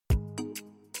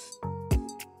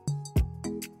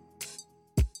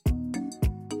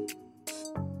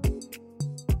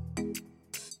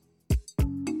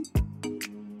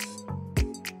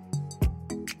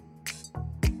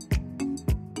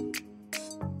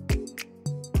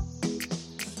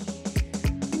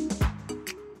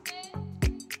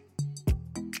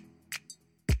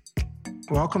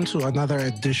Welcome to another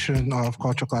edition of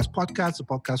Culture Class Podcast, a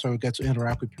podcast where we get to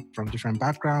interact with people from different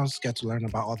backgrounds, get to learn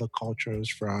about other cultures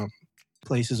from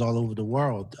places all over the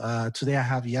world. Today, I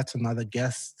have yet another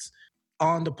guest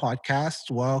on the podcast.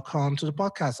 Welcome to the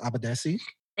podcast, Abadesi.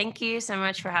 Thank you so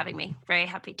much for having me. Very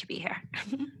happy to be here.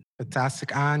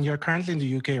 Fantastic. And you're currently in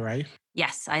the UK, right?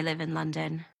 Yes, I live in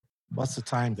London. What's the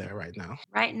time there right now?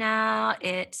 Right now,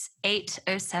 it's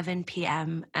 8:07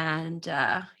 p.m. And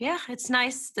it's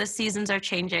nice. The seasons are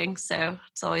changing, so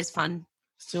it's always fun.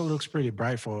 Still looks pretty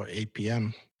bright for 8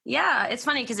 p.m. Yeah, it's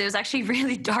funny because it was actually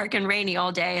really dark and rainy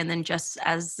all day. And then just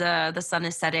as the sun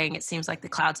is setting, it seems like the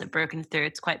clouds have broken through.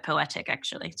 It's quite poetic,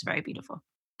 actually. It's very beautiful.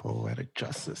 Poetic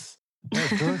justice.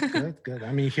 Yeah, good.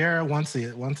 I mean, here, once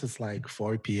it's like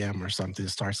 4 p.m. or something, it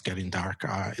starts getting dark.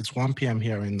 It's 1 p.m.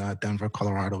 here in Denver,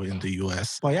 Colorado in the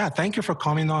U.S. But yeah, thank you for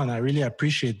coming on. I really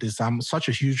appreciate this. I'm such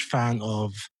a huge fan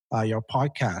of your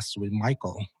podcast with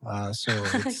Michael. So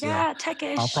it's, yeah,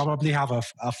 techish. I'll probably have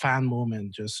a fan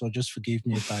moment. Just forgive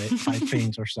me if I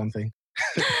faint or something.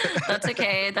 That's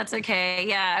okay.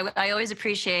 Yeah, I always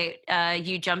appreciate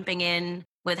you jumping in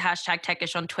with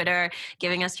 #techish on Twitter,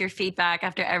 giving us your feedback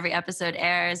after every episode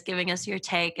airs, giving us your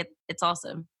take. It's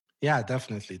awesome. Yeah,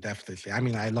 definitely. I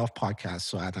mean, I love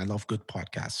podcasts, and I love good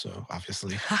podcasts, so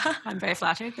obviously. I'm very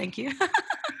flattered. Thank you.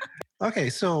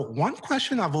 Okay, so one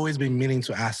question I've always been meaning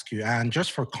to ask you, and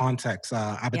just for context,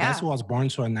 Abadesi was born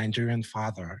to a Nigerian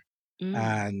father,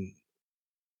 and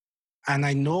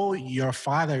I know your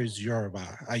father is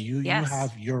Yoruba. You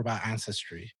have Yoruba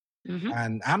ancestry. Mm-hmm.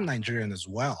 And I'm Nigerian as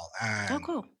well. And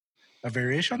cool. A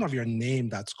variation of your name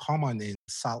that's common in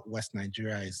Southwest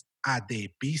Nigeria is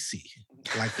Adebisi,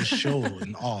 like the show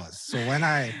in Oz. So when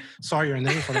I saw your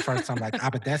name for the first time, like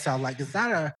Abadesi, I was like, is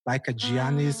that a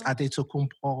Giannis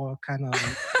Adetokunbo kind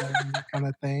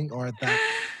of thing? Or is that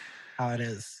how it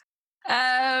is?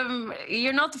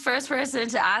 You're not the first person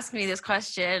to ask me this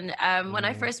question. When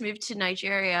I first moved to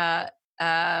Nigeria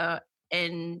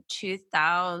in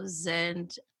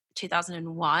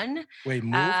 2001. Wait,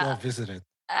 moved or visited?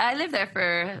 I lived there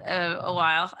for a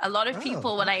while. A lot of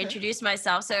people, when I introduce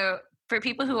myself, so for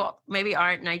people who maybe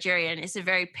aren't Nigerian, it's a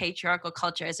very patriarchal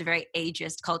culture. It's a very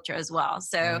ageist culture as well.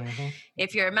 So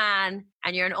if you're a man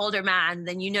and you're an older man,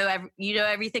 then you know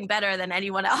everything better than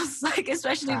anyone else, like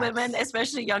especially women,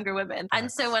 especially younger women. And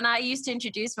so when I used to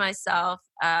introduce myself,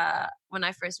 when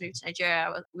I first moved to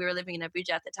Nigeria, we were living in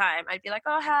Abuja at the time, I'd be like,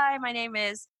 oh, hi, my name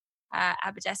is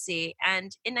Abadesi.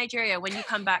 And in Nigeria, when you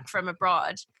come back from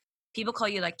abroad, people call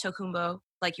you like Tokumbo,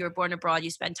 like you were born abroad, you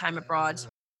spend time abroad.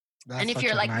 That's and if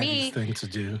you're like me, thing to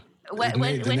do.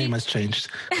 The name has changed.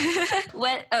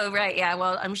 Oh right, yeah.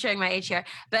 Well, I'm showing my age here.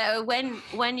 But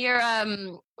when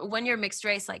you're mixed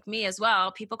race like me as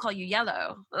well, people call you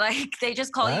yellow. Like they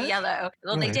just call you yellow.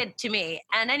 Well, they did to me.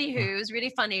 And anywho, it was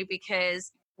really funny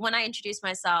because when I introduced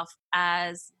myself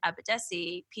as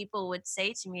Abadesi, people would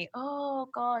say to me, "Oh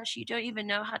gosh, you don't even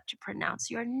know how to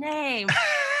pronounce your name."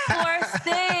 Poor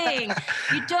thing.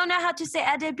 You don't know how to say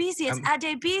Adebisi. It's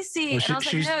Adebisi. And I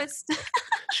was like, no, it's...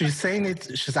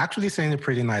 She's actually saying it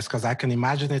pretty nice because I can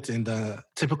imagine it in the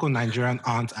typical Nigerian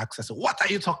aunt accent. So, what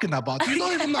are you talking about? You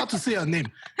don't even know how to say her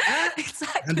name.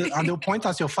 Exactly. And they'll point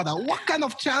at your father, what kind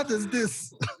of child is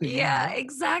this? Yeah,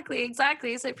 exactly.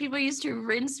 So people used to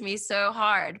rinse me so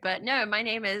hard. But no, my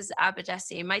name is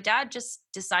Abadesi. My dad just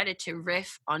decided to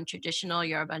riff on traditional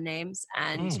Yoruba names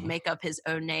and make up his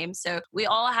own name. So we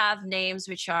all have names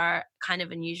which are kind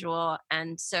of unusual.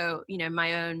 And so,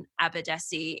 my own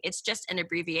Abadesi, it's just an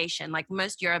abbreviation. Like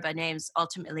most Yoruba names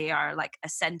ultimately are like a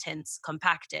sentence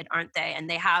compacted, aren't they? And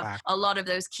they have a lot of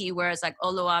those keywords like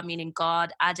Oloa meaning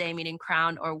God, Ade meaning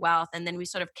crown or wealth. And then we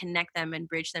sort of connect them and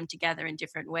bridge them together in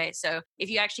different ways. So if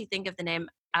you actually think of the name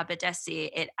Abadesi,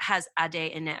 it has Ade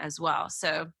in it as well.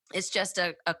 So it's just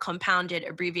a compounded,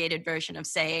 abbreviated version of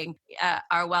saying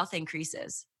our wealth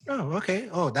increases. Oh, okay.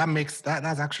 Oh, that's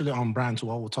actually on brand to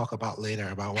what we'll talk about later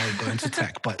about why we go into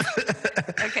tech. But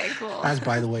okay, cool. That's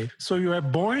by the way. So you were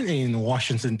born in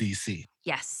Washington, D.C.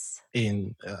 Yes.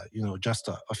 In, just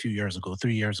a few years ago,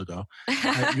 3 years ago.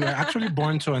 You were actually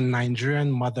born to a Nigerian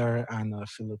mother and a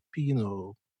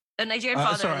Filipino... A Nigerian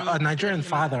father. A Nigerian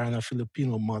father and a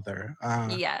Filipino mother.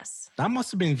 Yes. That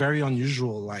must have been very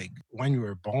unusual, like, when you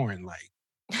were born, like,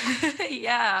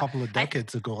 yeah. A couple of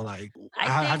decades ago. Like,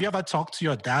 have you ever talked to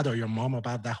your dad or your mom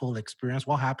about that whole experience?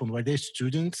 What happened? Were they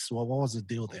students? What was the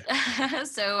deal there?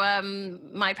 So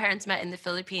my parents met in the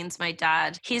Philippines. My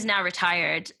dad, he's now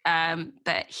retired,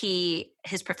 but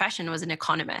his profession was an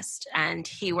economist, and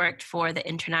he worked for the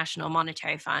International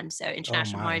Monetary Fund. So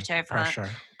International Monetary Fund.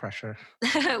 Pressure.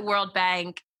 World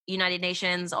Bank, United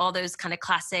Nations, all those kind of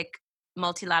classic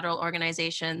multilateral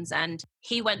organizations. And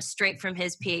he went straight from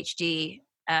his PhD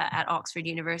at Oxford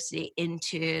University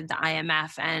into the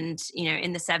IMF. And,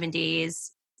 in the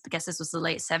 70s, I guess this was the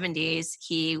late 70s,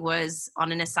 he was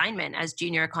on an assignment, as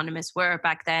junior economists were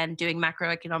back then, doing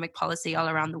macroeconomic policy all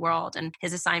around the world. And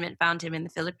his assignment found him in the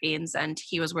Philippines, and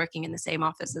he was working in the same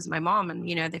office as my mom. And,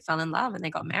 they fell in love and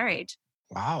they got married.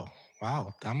 Wow.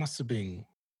 Wow. That must have been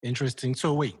interesting.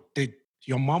 So wait, did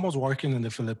your mom was working in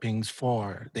the Philippines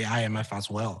for the IMF as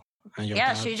well? And your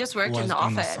Yeah, dad she just worked in was the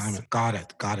on office. assignment. Got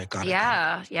it.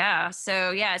 Yeah, yeah. So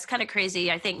yeah, it's kind of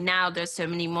crazy. I think now there's so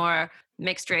many more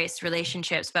mixed race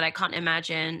relationships, but I can't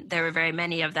imagine there were very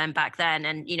many of them back then.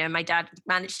 And my dad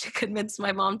managed to convince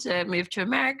my mom to move to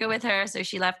America with her, so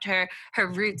she left her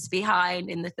roots behind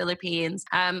in the Philippines.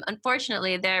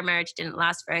 Unfortunately, their marriage didn't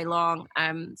last very long.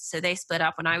 So they split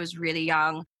up when I was really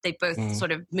young. They both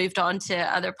sort of moved on to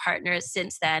other partners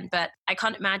since then, but I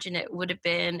can't imagine it would have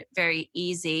been very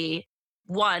easy.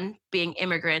 One, being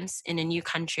immigrants in a new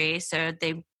country. So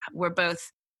they were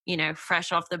both,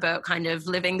 fresh off the boat, kind of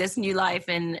living this new life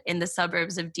in the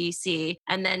suburbs of DC.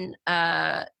 And then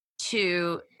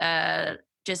two,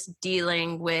 just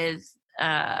dealing with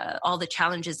all the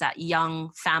challenges that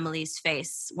young families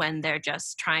face when they're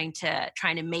just trying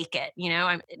to make it.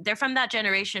 They're from that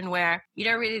generation where you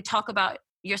don't really talk about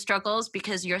your struggles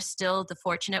because you're still the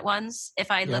fortunate ones. If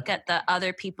I look at the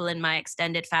other people in my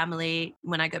extended family,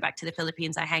 when I go back to the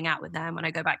Philippines, I hang out with them. When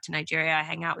I go back to Nigeria, I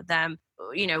hang out with them.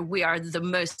 We are the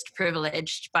most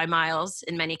privileged by miles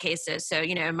in many cases. So,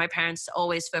 my parents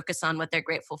always focus on what they're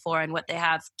grateful for and what they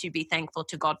have to be thankful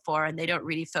to God for. And they don't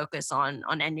really focus on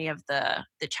any of the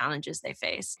challenges they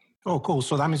face. Oh, cool.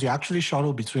 So that means you actually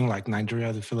shuttle between like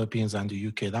Nigeria, the Philippines, and the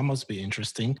UK. That must be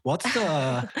interesting. What's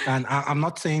the, and I'm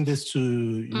not saying this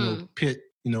to, pit,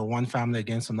 one family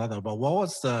against another, but what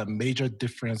was the major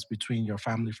difference between your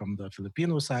family from the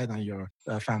Filipino side and your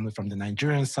family from the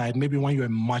Nigerian side? Maybe when you were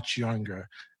much younger,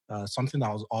 something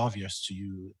that was obvious to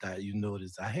you that you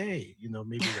noticed that, hey,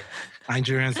 maybe the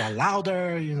Nigerians are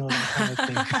louder, that kind of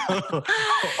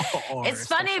thing.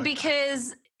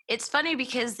 It's funny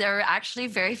because there are actually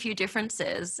very few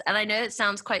differences. And I know it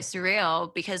sounds quite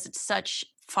surreal because it's such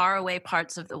far away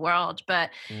parts of the world, but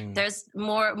there's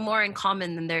more in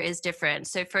common than there is different.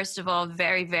 So first of all,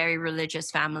 very, very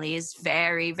religious families,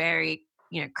 very, very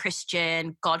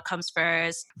Christian, God comes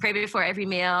first, pray before every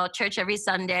meal, church every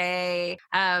Sunday,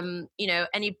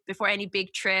 before any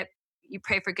big trip, you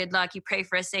pray for good luck, you pray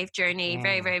for a safe journey.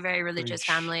 Very, very, very religious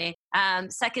family.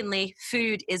 Secondly,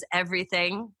 food is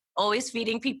everything. Always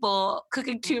feeding people,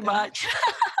 cooking too much.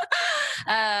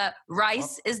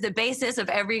 Rice is the basis of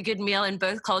every good meal in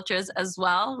both cultures as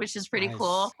well, which is pretty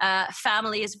cool.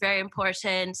 Family is very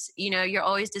important. You're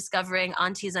always discovering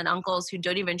aunties and uncles who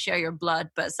don't even share your blood,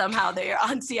 but somehow they're your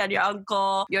auntie and your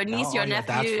uncle, your niece, your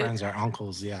nephew. Your dad's friends are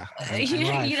uncles, yeah. You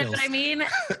know what I mean?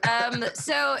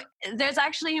 So there's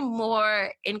actually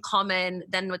more in common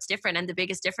than what's different. And the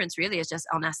biggest difference really is just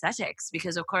on aesthetics,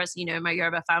 because of course, my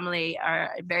Yoruba family are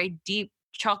very deep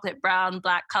chocolate brown,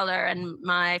 black color, and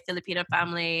my Filipino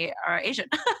family are Asian.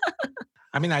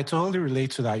 I mean, I totally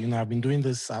relate to that. I've been doing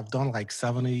this. I've done like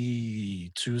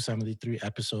 72, 73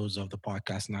 episodes of the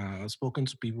podcast now. I've spoken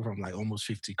to people from like almost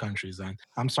 50 countries. And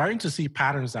I'm starting to see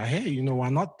patterns that, hey, we're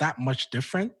not that much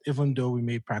different, even though we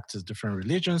may practice different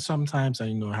religions sometimes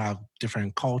and, have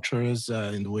different cultures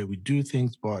in the way we do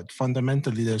things. But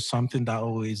fundamentally, there's something that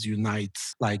always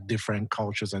unites like different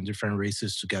cultures and different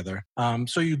races together.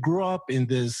 So you grew up in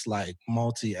this like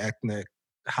multi-ethnic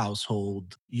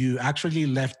household. You actually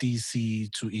left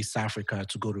DC to East Africa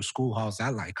to go to school. How's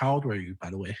that like? How old were you,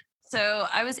 by the way? So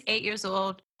I was 8 years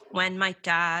old when my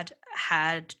dad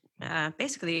had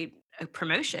basically a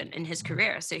promotion in his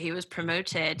career. So he was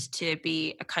promoted to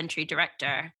be a country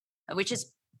director, which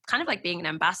is kind of like being an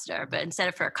ambassador, but instead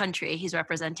of for a country, he's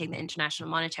representing the International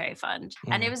Monetary Fund.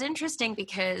 And it was interesting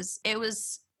because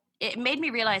it made me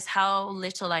realize how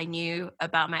little I knew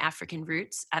about my African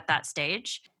roots at that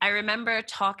stage. I remember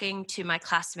talking to my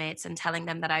classmates and telling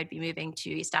them that I'd be moving to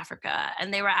East Africa.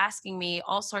 And they were asking me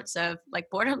all sorts of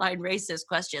like borderline racist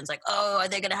questions like, oh, are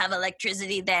they going to have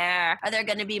electricity there? Are there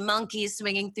going to be monkeys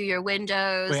swinging through your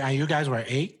windows? Wait, and you guys were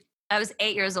 8? I was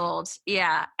 8 years old.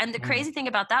 Yeah. And the crazy thing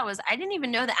about that was I didn't even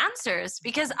know the answers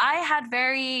because I had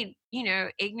very,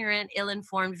 ignorant,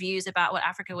 ill-informed views about what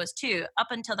Africa was too. Up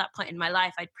until that point in my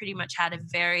life, I'd pretty much had a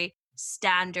very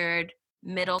standard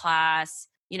middle class,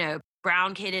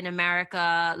 brown kid in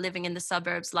America living in the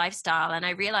suburbs lifestyle. And I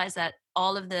realized that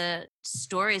all of the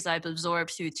stories I've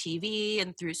absorbed through TV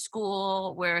and through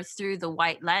school were through the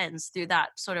white lens, through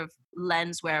that sort of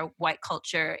lens where white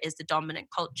culture is the dominant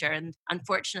culture. And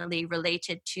unfortunately,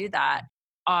 related to that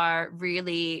are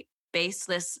really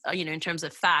baseless, in terms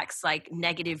of facts, like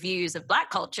negative views of Black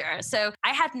culture. So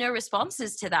I had no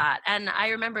responses to that. And I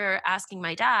remember asking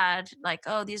my dad, like,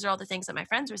 oh, these are all the things that my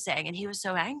friends were saying. And he was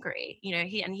so angry,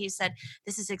 he said,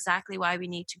 this is exactly why we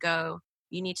need to go.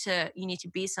 You need to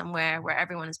be somewhere where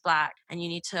everyone is Black, and you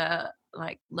need to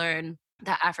like learn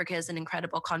that Africa is an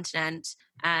incredible continent,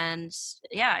 and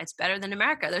yeah, it's better than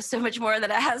America. There's so much more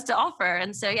that it has to offer.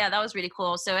 And so yeah, that was really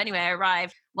cool. So anyway, I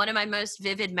arrived. One of my most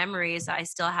vivid memories I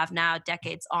still have now,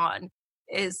 decades on,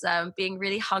 is being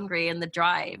really hungry in the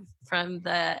drive from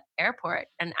the airport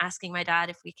and asking my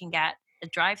dad if we can get a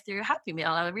drive-through Happy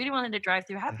Meal. I really wanted a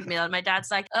drive-through Happy Meal. And my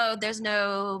dad's like, oh, there's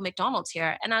no McDonald's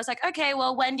here. And I was like, okay,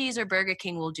 well, Wendy's or Burger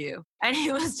King will do. And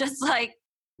he was just like,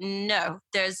 no,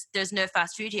 there's no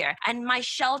fast food here. And my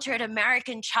sheltered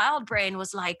American child brain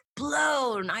was like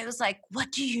blown. I was like,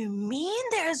 what do you mean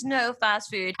there's no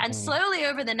fast food? And slowly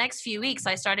over the next few weeks,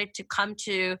 I started to come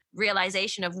to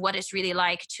realization of what it's really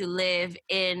like to live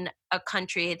in a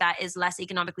country that is less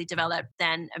economically developed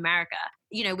than America.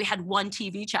 We had one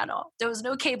TV channel. There was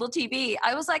no cable TV.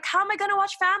 I was like, how am I going to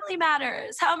watch Family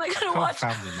Matters? How am I going to watch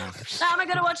Family Matters? How am I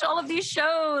going to watch all of these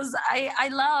shows I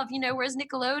love? Where's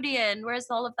Nickelodeon? Where's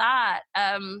all of that?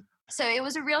 So it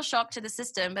was a real shock to the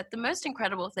system. But the most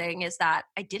incredible thing is that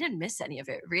I didn't miss any of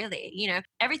it, really.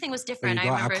 Everything was different. So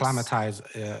you I got remember acclimatized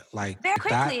like very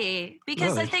that? quickly,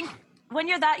 because Really? I think when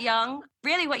you're that young,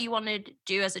 really what you want to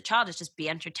do as a child is just be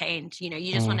entertained.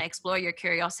 You just want to explore your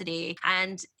curiosity.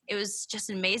 And it was just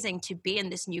amazing to be in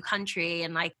this new country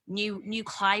and like new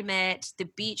climate. The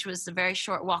beach was a very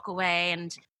short walk away,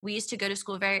 and we used to go to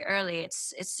school very early.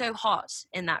 It's so hot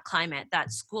in that climate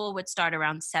that school would start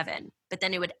around 7, but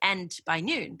then it would end by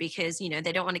noon because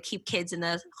they don't want to keep kids in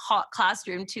the hot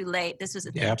classroom too late. This was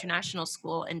at the international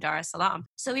school in Dar es Salaam.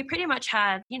 So we pretty much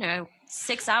had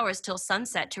 6 hours till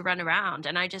sunset to run around,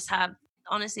 and I just have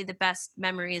honestly the best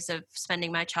memories of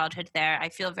spending my childhood there. I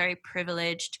feel very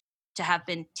privileged to have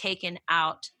been taken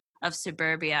out of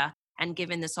suburbia and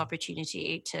given this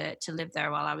opportunity to live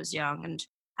there while I was young. And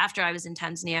after I was in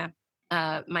Tanzania,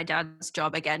 my dad's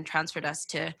job again transferred us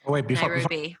to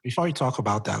Nairobi. Before you talk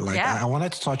about that, I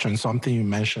wanted to touch on something you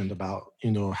mentioned about,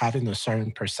 having a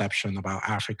certain perception about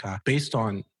Africa based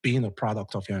on being a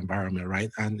product of your environment, right?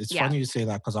 And it's funny you say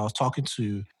that because I was talking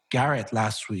to Garrett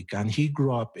last week, and he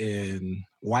grew up in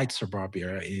white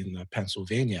suburbia in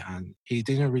Pennsylvania, and he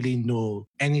didn't really know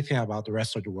anything about the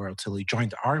rest of the world till he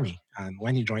joined the army. And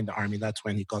when he joined the army, that's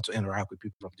when he got to interact with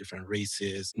people of different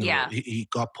races. He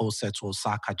got posted to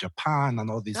Osaka, Japan,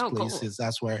 and all these places. Cool.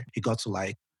 That's where he got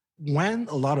to when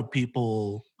a lot of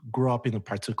people grow up in a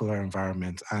particular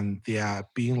environment and they are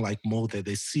being molded,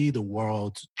 they see the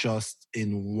world just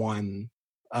in one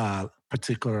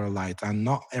particular light, and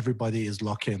not everybody is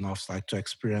lucky enough to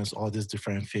experience all these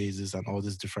different phases and all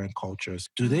these different cultures.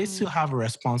 Do they still have a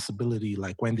responsibility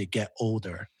when they get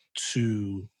older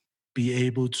to be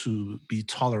able to be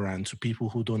tolerant to people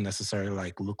who don't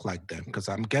necessarily look like them? Because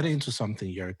I'm getting into something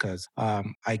here because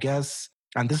I guess,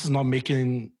 and this is not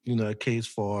making a case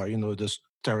for the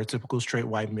stereotypical straight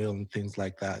white male and things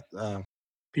like that.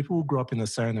 People who grew up in a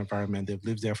certain environment, they've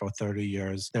lived there for 30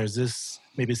 years. There's this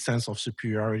maybe sense of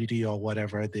superiority or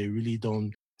whatever. They really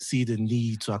don't see the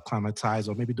need to acclimatize,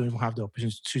 or maybe don't even have the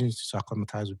opportunity to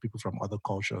acclimatize with people from other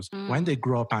cultures. When they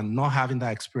grow up and not having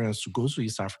that experience to go to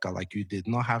East Africa like you did,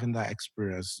 not having that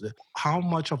experience, how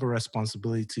much of a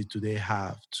responsibility do they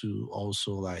have to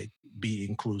also be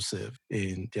inclusive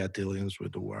in their dealings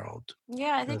with the world?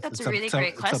 Yeah, I think that's a really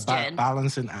great question. It's a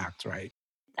balancing act, right?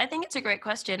 I think it's a great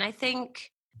question. I think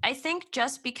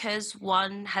just because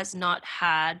one has not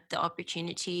had the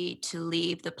opportunity to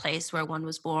leave the place where one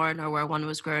was born or where one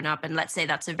was grown up, and let's say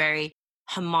that's a very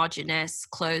homogenous,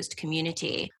 closed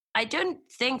community, I don't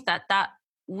think that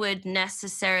would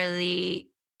necessarily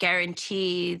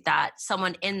guarantee that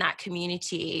someone in that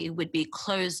community would be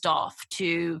closed off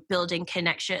to building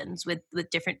connections with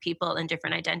different people and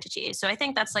different identities. So I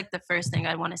think that's the first thing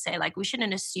I want to say. We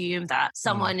shouldn't assume that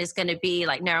someone is going to be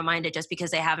narrow-minded just because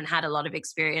they haven't had a lot of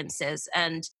experiences.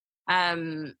 And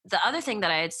the other thing that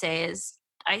I'd say is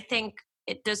I think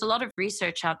there's a lot of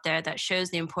research out there that shows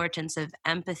the importance of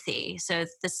empathy. So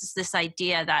this is this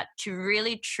idea that to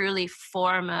really truly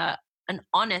form an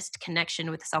honest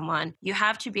connection with someone, you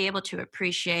have to be able to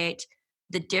appreciate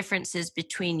the differences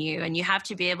between you. And you have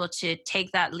to be able to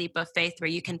take that leap of faith where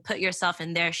you can put yourself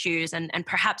in their shoes and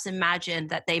perhaps imagine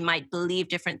that they might believe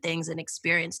different things and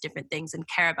experience different things and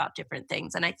care about different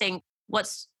things. And I think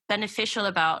what's beneficial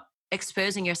about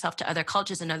exposing yourself to other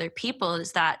cultures and other people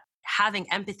is that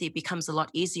having empathy becomes a lot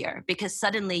easier, because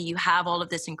suddenly you have all of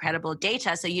this incredible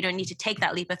data. So you don't need to take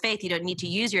that leap of faith. You don't need to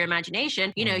use your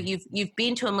imagination. You know, you've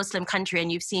been to a Muslim country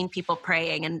and you've seen people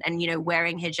praying and, you know,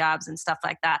 wearing hijabs and stuff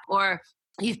like that. Or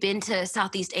you've been to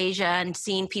Southeast Asia and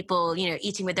seen people, you know,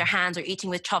 eating with their hands or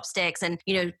eating with chopsticks, and,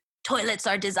 you know, toilets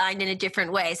are designed in a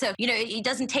different way. So, you know, it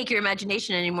doesn't take your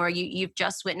imagination anymore. You've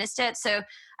just witnessed it. So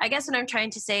I guess what I'm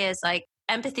trying to say is, like,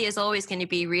 empathy is always going to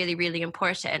be really, really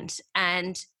important.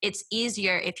 And it's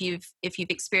easier if you've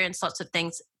experienced lots of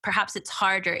things. Perhaps it's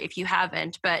harder if you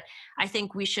haven't. But I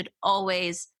think we should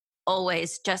always,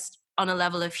 just on a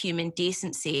level of human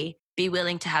decency, be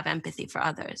willing to have empathy for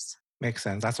others. Makes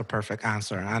sense. That's a perfect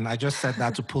answer. And I just said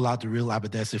that to pull out the real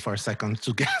Abadesi for a second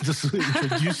to get to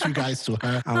introduce you guys to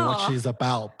her and what she's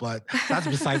about. But that's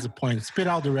besides the point. Spit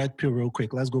out the red pill real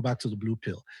quick. Let's go back to the blue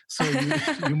pill. So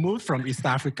you moved from East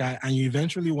Africa and you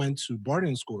eventually went to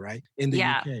boarding school, right? In the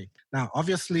UK. Now,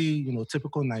 obviously, you know,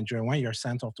 typical Nigerian, when you're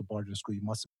sent off to boarding school, you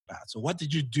must be bad. So what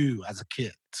did you do as a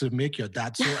kid to make your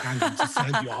dad so angry to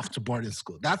send you off to boarding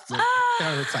school? That's the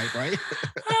stereotype, right?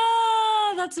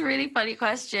 That's a really funny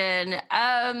question.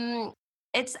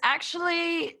 It's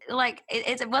actually like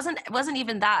it wasn't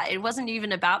even that. It wasn't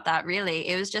even about that, really.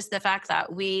 It was just the fact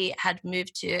that we had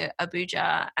moved to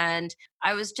Abuja and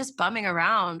I was just bumming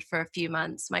around for a few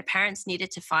months. My parents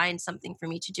needed to find something for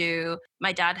me to do.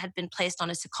 My dad had been placed on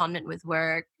a secondment with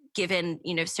work, given,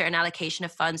 you know, certain allocation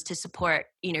of funds to support,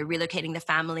 you know, relocating the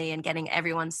family and getting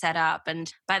everyone set up.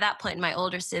 And by that point, my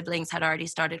older siblings had already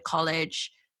started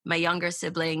college. My younger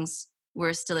siblings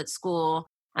were still at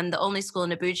school, and the only school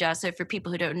in Abuja. So for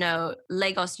people who don't know,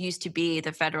 Lagos used to be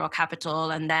the federal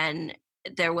capital, and then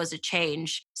there was a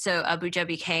change. So Abuja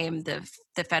became the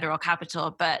federal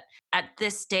capital. But at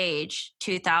this stage,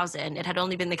 2000, it had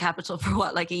only been the capital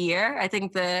for like a year. I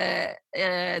think the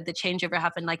changeover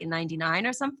happened like in 99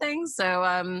 or something. So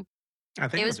I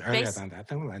think it was earlier than that. I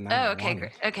think it was like 91. Oh, okay,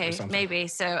 great. Okay, maybe.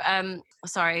 So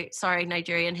sorry,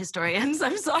 Nigerian historians.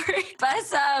 I'm sorry. But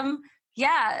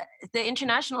yeah, the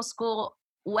international school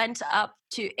went up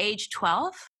to age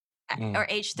 12 or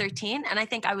age 13. And I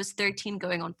think I was 13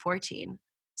 going on 14.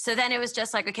 So then it was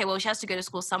just like, okay, well, she has to go to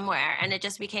school somewhere. And it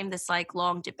just became this like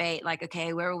long debate, like,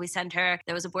 okay, where will we send her?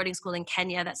 There was a boarding school in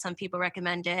Kenya that some people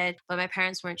recommended, but my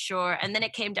parents weren't sure. And then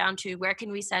it came down to, where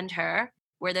can we send her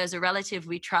where there's a relative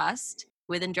we trust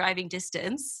within driving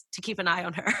distance to keep an eye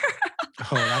on her?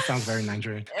 Oh, that sounds very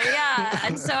Nigerian. Yeah.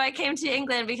 And so I came to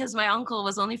England because my uncle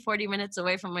was only 40 minutes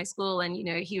away from my school. And, you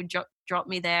know, he would drop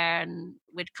me there and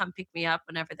would come pick me up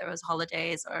whenever there was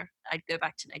holidays, or I'd go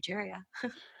back to Nigeria.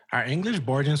 Our English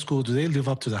boarding school, do they live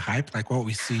up to the hype? Like what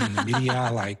we see in the media,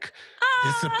 like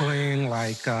discipline,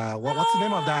 like what's the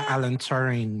name of that Alan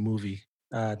Turing movie?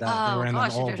 That they were in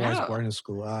an all-boys boarding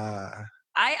school.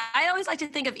 I always like to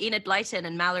think of Enid Blyton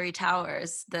and Mallory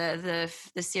Towers, the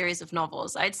series of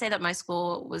novels. I'd say that my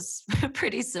school was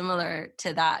pretty similar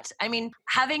to that. I mean,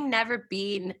 having never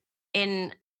been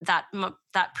in that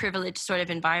privileged sort of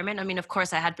environment. I mean, of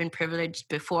course, I had been privileged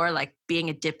before, like being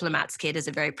a diplomat's kid is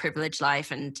a very privileged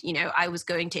life. And, you know, I was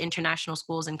going to international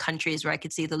schools in countries where I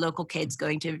could see the local kids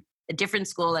going to a different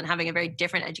school and having a very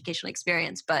different educational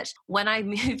experience. But when I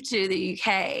moved to the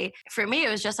UK, for me, it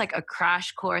was just like a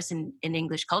crash course in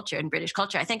English culture and British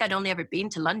culture. I think I'd only ever been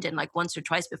to London like once or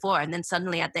twice before. And then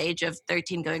suddenly at the age of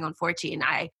 13 going on 14,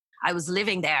 I was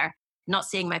living there, not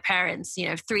seeing my parents, you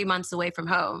know, 3 months away from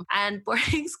home. And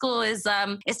boarding school is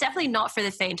it's definitely not for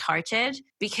the faint-hearted,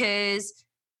 because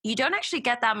you don't actually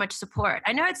get that much support.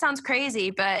 I know it sounds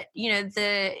crazy, but, you know,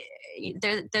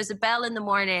 there's a bell in the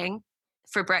morning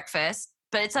for breakfast,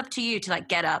 but it's up to you to like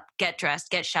get up, get dressed,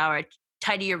 get showered,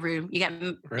 tidy your room. You get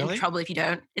in trouble if you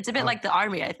don't. It's a bit like the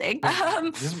army, I think.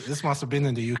 This must have been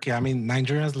in the UK. I mean,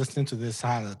 Nigerians listening to this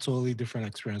had a totally different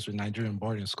experience with Nigerian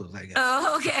boarding schools, I guess.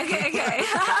 Oh, okay.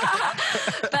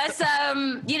 But,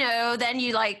 you know, then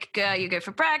you you go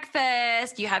for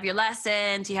breakfast, you have your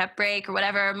lessons, you have break or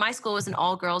whatever. My school was an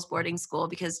all-girls boarding school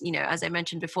because, you know, as I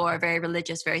mentioned before, very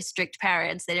religious, very strict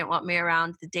parents. They didn't want me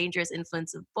around the dangerous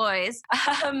influence of boys.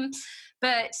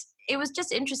 But it was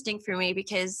just interesting for me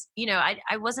because,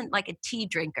 I wasn't like a tea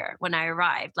drinker when I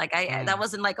arrived. Like that Mm.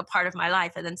 wasn't like a part of my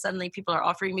life. And then suddenly people are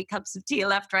offering me cups of tea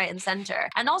left, right, and center.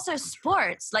 And also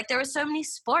sports. Like there were so many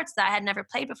sports that I had never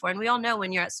played before. And we all know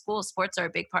when you're at school, sports are a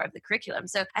big part of the curriculum.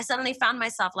 So I suddenly found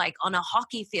myself like on a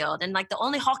hockey field. And like the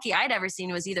only hockey I'd ever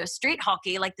seen was either street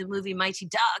hockey, like the movie Mighty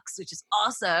Ducks, which is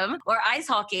awesome, or ice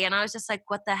hockey. And I was just like,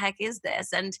 what the heck is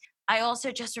this? And I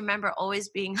also just remember always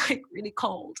being like really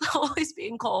cold, always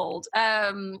being cold.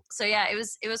 So yeah, it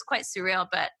was quite surreal,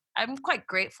 but I'm quite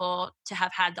grateful to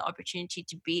have had the opportunity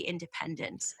to be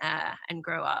independent and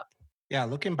grow up. Yeah,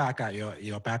 looking back at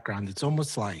your background, it's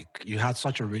almost like you had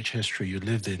such a rich history. You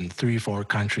lived in three, four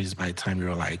countries by the time you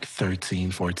were like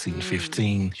 13, 14, Mm,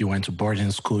 15. You went to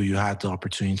boarding school. You had the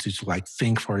opportunity to like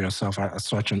think for yourself at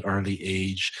such an early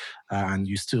age. And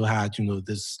you still had,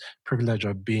 this privilege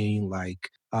of being like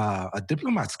a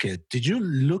diplomat's kid. Did you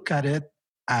look at it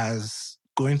as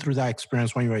going through that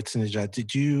experience when you were a teenager?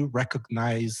 Did you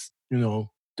recognize,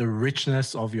 the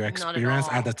richness of your not at experience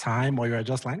at all. the time, or you're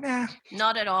just like, nah?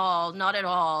 Not at all. Not at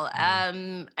all.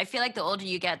 Mm. I feel like the older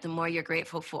you get, the more you're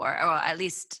grateful for, or at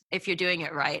least if you're doing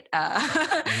it right.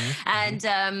 Mhm, mhm.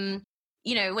 And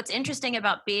what's interesting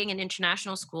about being in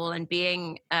international school and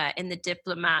being in the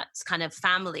diplomats kind of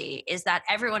family is that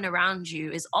everyone around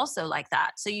you is also like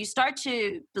that. So you start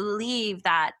to believe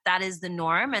that that is the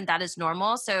norm and that is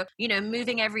normal. So,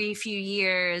 moving every few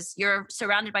years, you're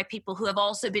surrounded by people who have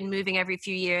also been moving every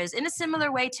few years in a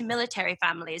similar way to military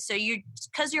families. So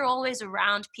because you're always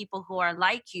around people who are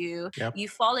like Yep, you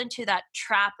fall into that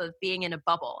trap of being in a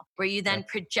bubble where you then yep.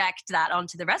 project that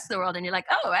onto the rest of the world and you're like,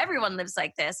 oh, everyone lives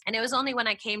like this. And it was only when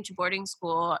I came to boarding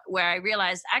school where I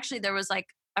realized actually there was like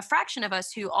a fraction of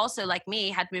us who also like me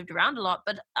had moved around a lot,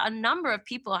 but a number of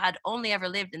people had only ever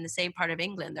lived in the same part of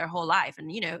England their whole life, and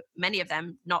many of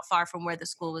them not far from where the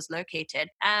school was located.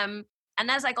 And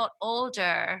as I got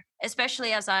older,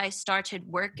 especially as I started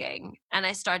working and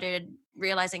I started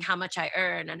realizing how much I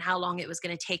earn and how long it was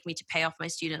going to take me to pay off my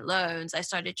student loans, I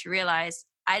started to realize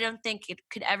I don't think it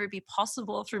could ever be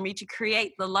possible for me to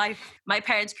create the life my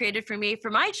parents created for me for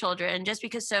my children, just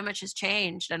because so much has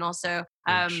changed. And also,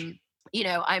 Preach.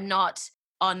 I'm not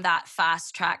on that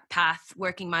fast track path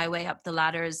working my way up the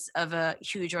ladders of a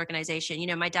huge organization.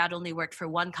 My dad only worked for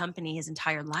one company his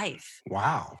entire life,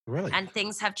 Wow, really? and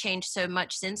things have changed so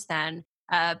much since then.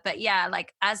 But yeah,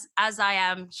 like as I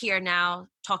am here now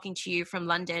talking to you from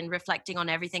London, reflecting on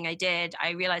everything I did,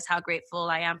 I realize how grateful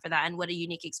I am for that and what a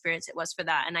unique experience it was for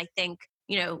that. And I think,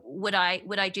 would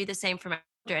I do the same for my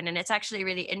children? And it's actually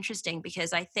really interesting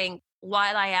because I think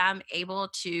while I am able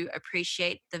to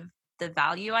appreciate the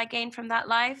value I gained from that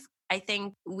life, I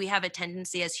think we have a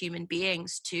tendency as human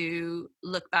beings to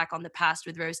look back on the past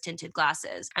with rose tinted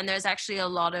glasses. And there's actually a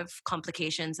lot of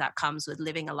complications that comes with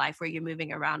living a life where you're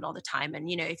moving around all the time. And,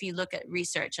 if you look at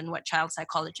research and what child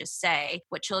psychologists say,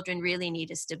 what children really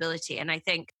need is stability. And I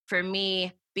think for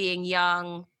me, being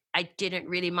young, I didn't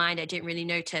really mind. I didn't really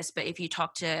notice. But if you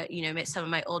talk to, some of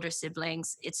my older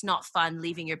siblings, it's not fun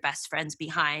leaving your best friends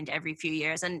behind every few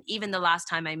years. And even the last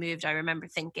time I moved, I remember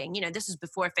thinking, this is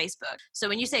before Facebook. So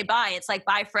when you say bye, it's like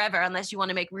bye forever, unless you want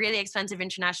to make really expensive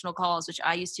international calls, which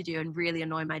I used to do and really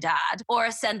annoy my dad,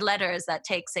 or send letters that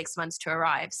take 6 months to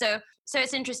arrive. So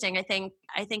it's interesting. I think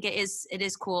it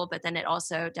is cool, but then it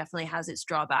also definitely has its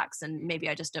drawbacks, and maybe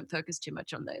I just don't focus too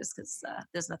much on those because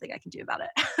there's nothing I can do about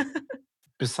it.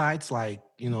 Besides, like,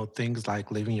 things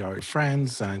like leaving your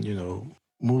friends and,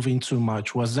 moving too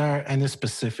much, was there any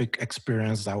specific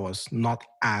experience that was not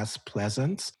as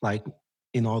pleasant? Like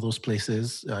in all those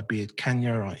places, be it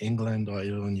Kenya or England or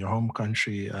even your home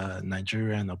country,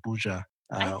 Nigeria and Abuja?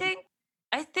 I Uh, think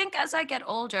I think as I get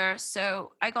older,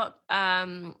 so I got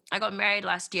married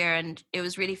last year, and it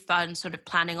was really fun sort of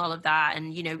planning all of that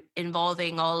and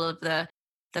involving all of the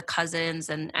cousins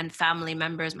and family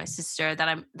members, my sister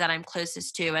that I'm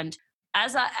closest to. And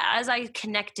as I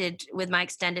connected with my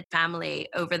extended family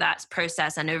over that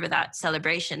process and over that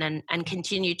celebration and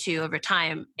continue to over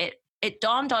time, it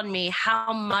dawned on me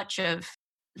how much of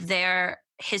their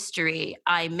history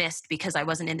I missed because I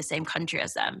wasn't in the same country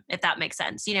as them, if that makes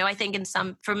sense. I think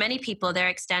for many people, their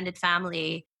extended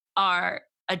family are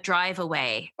a drive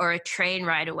away or a train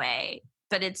ride away,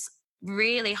 but it's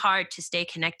really hard to stay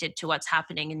connected to what's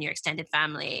happening in your extended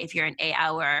family if you're an 8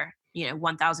 hour,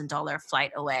 $1,000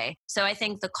 flight away. So I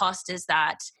think the cost is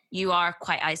that you are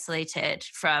quite isolated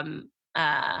from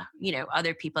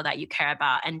other people that you care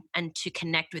about, and to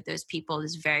connect with those people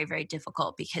is very, very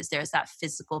difficult because there's that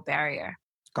physical barrier.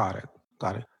 Got it.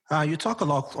 Got it. You talk a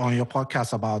lot on your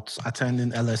podcast about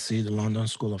attending LSE, the London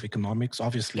School of Economics,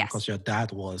 obviously Yes. because your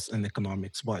dad was in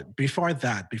economics. But before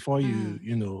that, before you,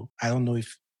 Mm. I don't know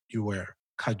if you were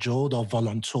cajoled or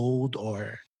voluntold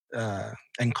or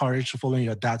encouraged to follow in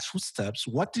your dad's footsteps.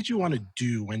 What did you want to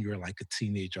do when you were like a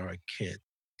teenager or a kid?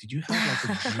 Did you have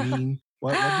like a dream?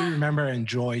 What do you remember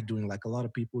enjoy doing? Like a lot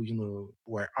of people,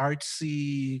 were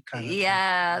artsy kind of thing.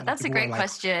 Yeah, that's a People were great like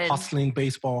question. hustling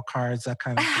baseball cards, that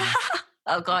kind of thing.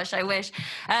 Oh gosh, I wish.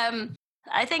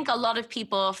 I think a lot of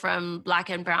people from Black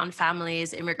and brown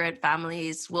families, immigrant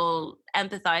families, will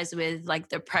empathize with like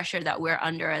the pressure that we're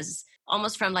under as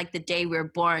almost from like the day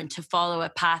we're born to follow a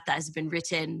path that has been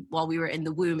written while we were in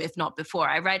the womb, if not before.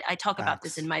 I talk about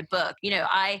this in Facts. my book.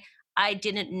 I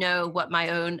didn't know what my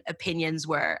own opinions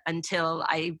were until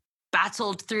I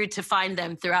battled through to find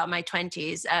them throughout my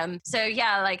 20s. So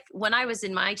yeah, like when I was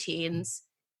in my teens,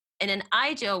 in an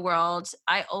ideal world,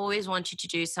 I always wanted to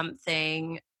do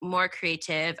something more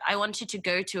creative. I wanted to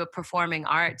go to a performing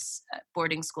arts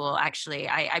boarding school, actually.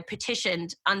 I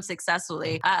petitioned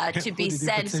unsuccessfully to Who be did you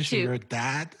sent petition? to. Your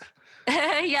dad?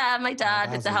 Yeah, my Oh, dad, that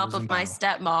with was the a help losing of my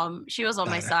battle. stepmom. She was on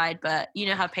my That, side, but you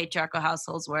know how patriarchal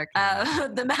households work. yeah,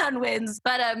 The man wins.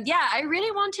 But yeah, I really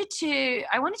I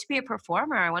wanted to be a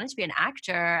performer. I wanted to be an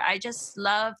actor. I just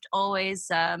loved always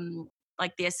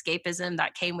like the escapism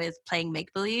that came with playing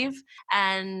make believe.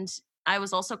 And I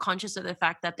was also conscious of the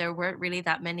fact that there weren't really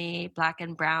that many Black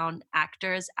and brown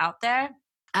actors out there.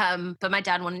 But my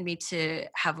dad wanted me to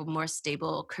have a more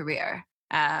stable career.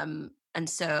 And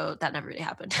so that never really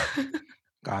happened.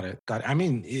 got it. Got it. I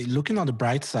mean, looking on the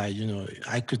bright side,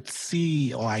 I could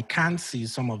see or I can see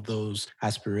some of those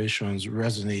aspirations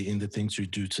resonate in the things you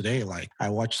do today. Like I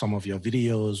watched some of your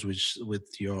videos, which with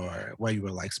where you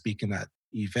were like speaking at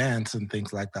events and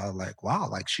things like that. Like, wow,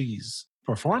 like she's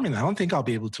performing. I don't think I'll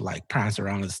be able to like prance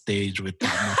around the stage with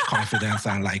that much confidence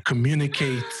and like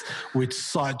communicate with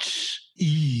such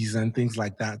ease and things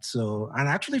like that. So, and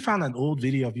I actually found an old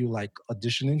video of you like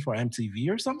auditioning for MTV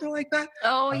or something like that.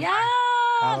 Oh, I'm yeah.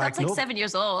 like, That's like nope. 7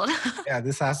 years old. Yeah,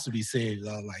 this has to be saved.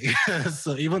 Like,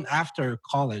 so even after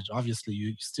college, obviously,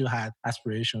 you still had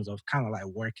aspirations of kind of like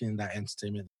working in that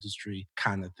entertainment industry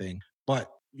kind of thing. But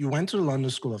you went to the London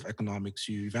School of Economics.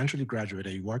 You eventually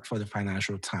graduated. You worked for the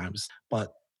Financial Times.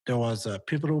 But there was a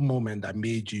pivotal moment that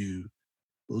made you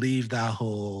leave that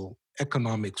whole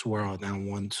economics world and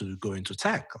want to go into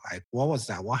tech. Like, what was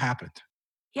that? What happened?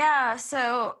 Yeah,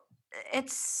 so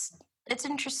it's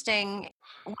interesting.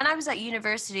 When I was at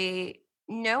university,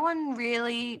 no one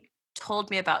really told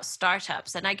me about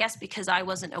startups. And I guess because I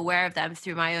wasn't aware of them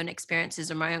through my own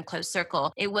experiences or my own close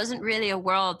circle, it wasn't really a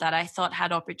world that I thought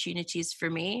had opportunities for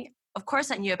me. Of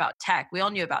course, I knew about tech. We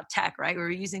all knew about tech, right? We were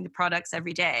using the products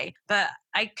every day. But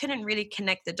I couldn't really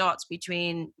connect the dots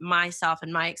between myself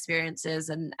and my experiences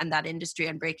and that industry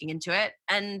and breaking into it.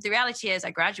 And the reality is,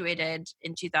 I graduated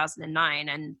in 2009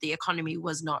 and the economy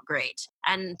was not great.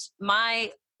 And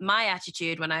my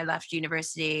attitude when I left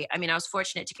university, I mean, I was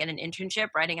fortunate to get an internship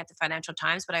writing at the Financial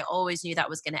Times, but I always knew that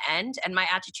was going to end. And my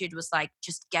attitude was like,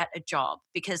 just get a job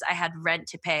because I had rent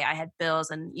to pay, I had bills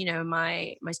and,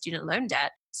 my student loan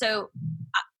debt. So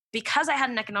because I had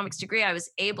an economics degree, I was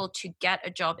able to get a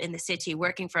job in the city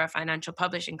working for a financial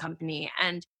publishing company.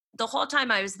 And the whole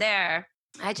time I was there,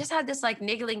 I just had this like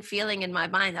niggling feeling in my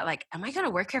mind that like, am I going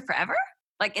to work here forever?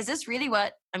 Like, is this really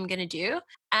what I'm going to do?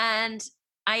 And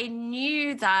I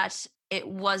knew that it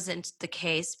wasn't the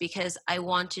case because I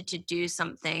wanted to do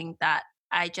something that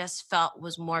I just felt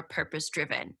was more purpose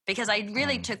driven because I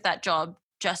really Mm. took that job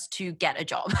just to get a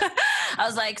job. I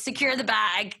was like, secure the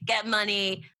bag, get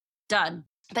money, done.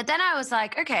 But then I was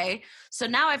like, okay, so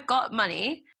now I've got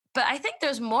money, but I think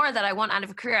there's more that I want out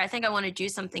of a career. I think I want to do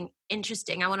something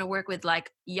interesting. I want to work with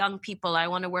like young people. I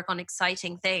want to work on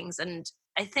exciting things. And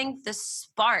I think the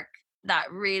spark that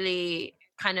really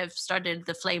kind of started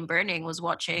the flame burning was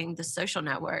watching The Social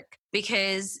Network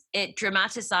because it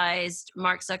dramatized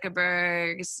Mark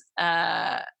Zuckerberg's,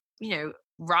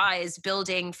 rise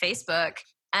building Facebook.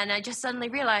 And I just suddenly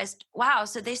realized, wow,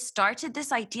 so they started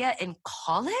this idea in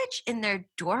college in their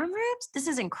dorm rooms? This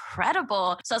is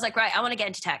incredible. So I was like, right, I want to get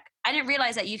into tech. I didn't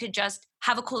realize that you could just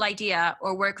have a cool idea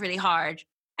or work really hard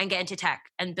and get into tech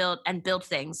and build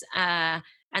things. And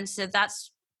so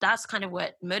that's kind of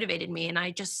what motivated me. And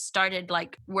I just started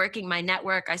like working my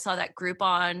network. I saw that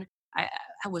Groupon.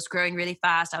 I was growing really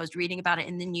fast. I was reading about it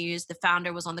in the news. The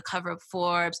founder was on the cover of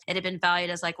Forbes. It had been valued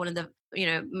as like one of the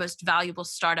most valuable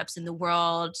startups in the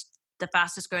world, the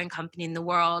fastest growing company in the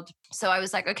world. So I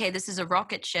was like, okay, this is a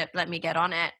rocket ship. Let me get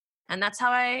on it. And that's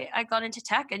how I got into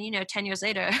tech. And, 10 years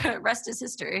later, rest is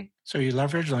history. So you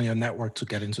leveraged on your network to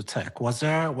get into tech. Were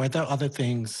there other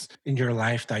things in your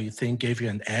life that you think gave you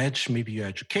an edge? Maybe your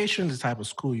education, the type of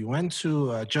school you went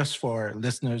to, just for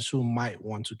listeners who might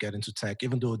want to get into tech,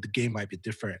 even though the game might be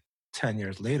different 10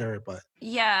 years later, but.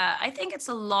 Yeah, I think it's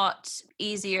a lot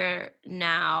easier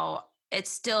now. It's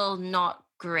still not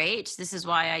great. This is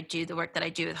why I do the work that I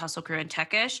do with Hustle Crew and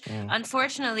Techish.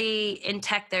 Unfortunately, in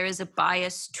tech, there is a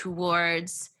bias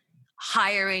towards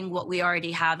hiring what we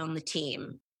already have on the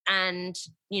team. And,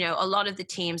 a lot of the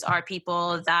teams are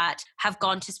people that have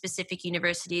gone to specific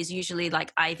universities, usually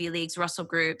like Ivy Leagues, Russell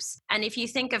Groups. And if you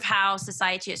think of how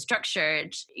society is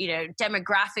structured,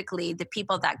 demographically, the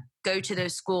people that go to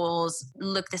those schools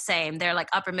look the same. They're like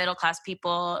upper middle class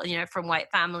people, from white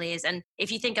families. And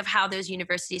if you think of how those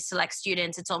universities select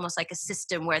students, it's almost like a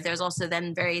system where there's also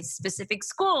then very specific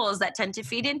schools that tend to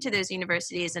feed into those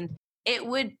universities. And it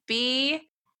would be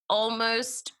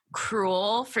almost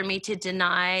cruel for me to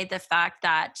deny the fact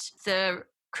that the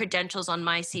credentials on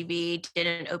my CV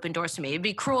didn't open doors for me. It'd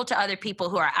be cruel to other people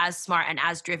who are as smart and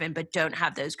as driven, but don't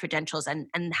have those credentials and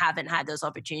haven't had those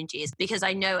opportunities, because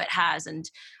I know it has.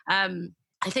 And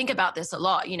I think about this a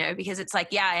lot, because it's like,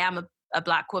 yeah, I am a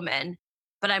Black woman,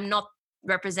 but I'm not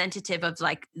representative of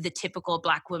like the typical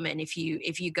Black woman if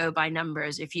you go by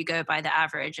numbers, if you go by the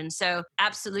average. And so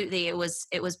absolutely it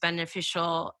was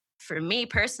beneficial for me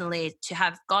personally to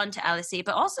have gone to LSE,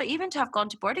 but also even to have gone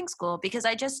to boarding school, because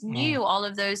I just knew all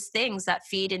of those things that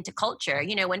feed into culture.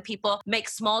 When people make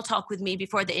small talk with me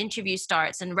before the interview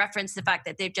starts and reference the fact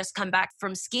that they've just come back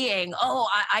from skiing,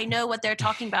 I know what they're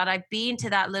talking about. I've been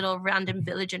to that little random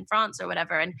village in France or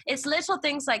whatever. And it's little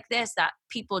things like this that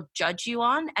people judge you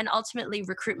on. And ultimately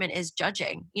recruitment is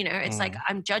judging. It's like,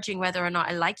 I'm judging whether or not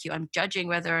I like you. I'm judging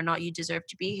whether or not you deserve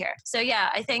to be here. So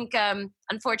yeah, I think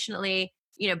unfortunately,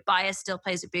 bias still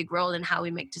plays a big role in how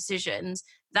we make decisions.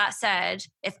 That said,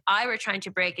 if I were trying to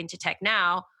break into tech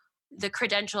now, the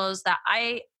credentials that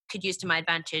I could use to my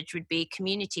advantage would be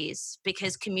communities,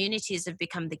 because communities have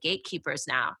become the gatekeepers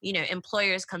now.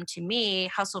 Employers come to me,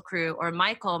 Hustle Crew, or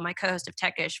Michael, my co-host of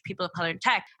Techish, People of Color in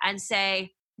Tech, and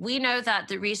say, we know that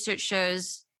the research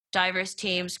shows diverse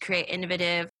teams create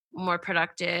innovative, more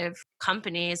productive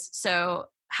companies. So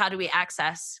how do we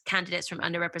access candidates from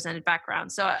underrepresented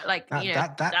backgrounds? So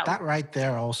that right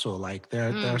there also, like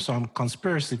there are some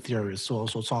conspiracy theories who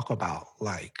also talk about,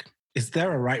 like, is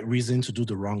there a right reason to do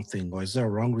the wrong thing, or is there a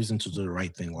wrong reason to do the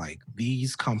right thing? Like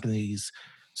these companies,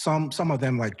 some of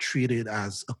them like treat it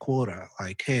as a quota,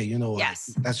 like, hey,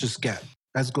 yes, let's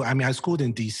go. I mean, I schooled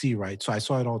in DC, right? So I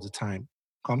saw it all the time.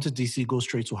 Come to DC, go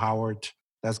straight to Howard.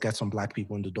 Let's get some Black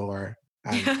people in the door.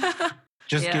 And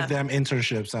just give them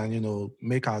internships and,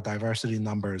 make our diversity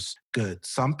numbers good.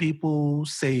 Some people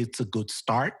say it's a good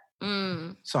start.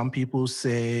 Some people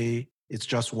say it's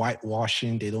just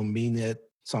whitewashing. They don't mean it.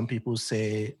 Some people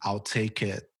say, I'll take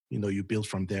it. You build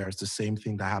from there. It's the same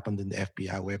thing that happened in the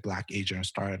FBI, where Black agents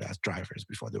started as drivers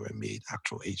before they were made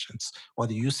actual agents. What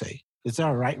do you say? Is there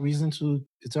a wrong reason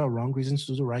to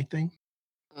do the right thing?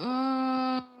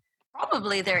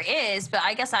 Probably there is, but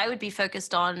I guess I would be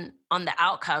focused on the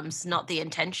outcomes, not the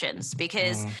intentions,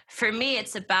 because for me,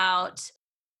 it's about,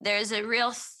 there's a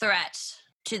real threat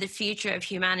to the future of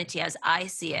humanity as I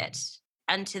see it,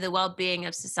 and to the well-being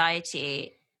of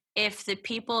society, if the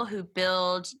people who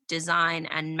build, design,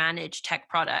 and manage tech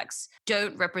products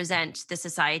don't represent the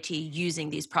society using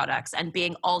these products and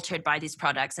being altered by these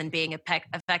products and being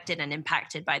affected and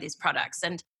impacted by these products.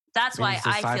 And that's why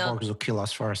I feel cyborgs will kill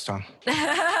us first, huh?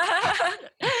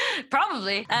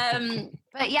 Probably.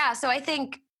 But yeah, so I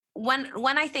think when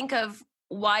I think of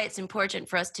why it's important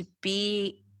for us to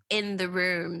be in the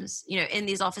rooms, in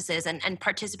these offices and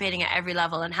participating at every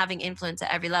level and having influence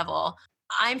at every level,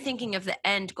 I'm thinking of the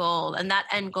end goal. And that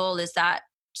end goal is that,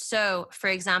 so for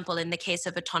example, in the case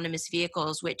of autonomous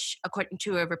vehicles, which according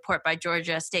to a report by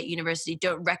Georgia State University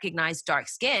don't recognize dark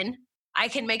skin, I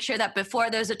can make sure that before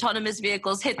those autonomous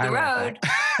vehicles hit the road,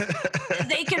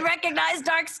 they can recognize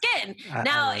dark skin.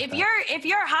 Now, if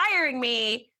you're hiring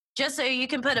me just so you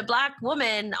can put a Black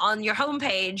woman on your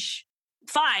homepage,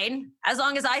 fine, as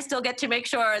long as I still get to make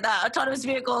sure that autonomous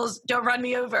vehicles don't run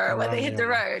me over when they hit the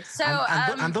road. So,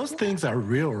 and those things are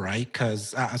real, right?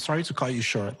 Because I'm sorry to cut you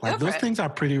short. Like those things are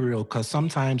pretty real, because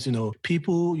sometimes,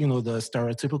 people, the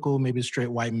stereotypical, maybe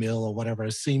straight white male or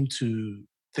whatever, seem to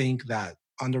think that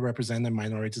underrepresented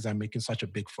minorities are making such a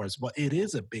big force, but it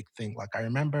is a big thing. Like I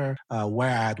remember where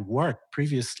I had worked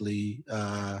previously,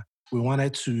 we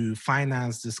wanted to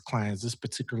finance this client, this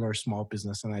particular small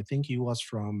business. And I think he was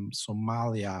from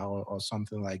Somalia or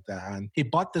something like that. And he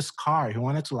bought this car. He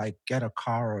wanted to like get a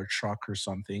car or a truck or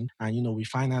something. And, we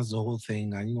financed the whole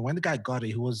thing. And, when the guy got it,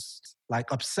 he was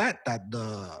like upset that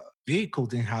the vehicle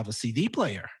didn't have a CD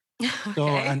player. So,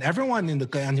 Okay. and everyone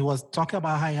and he was talking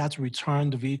about how he had to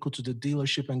return the vehicle to the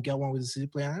dealership and get one with the CD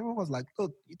player. And everyone was like,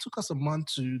 look, it took us a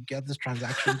month to get this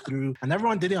transaction through. And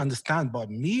everyone didn't understand. But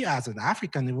me as an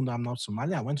African, even though I'm not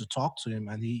Somali, I went to talk to him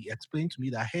and he explained to me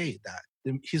that, hey,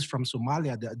 he's from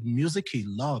Somalia. The music he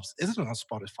loves isn't on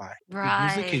Spotify. The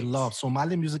music he Right. loves,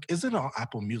 Somali music, isn't on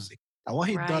Apple Music. And what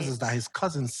he does is that Right. his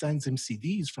cousin sends him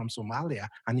CDs from Somalia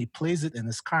and he plays it in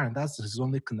his car, and that's his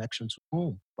only connection to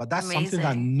home. But that's something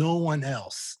that Amazing. no one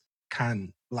else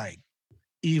can like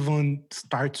even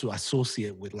start to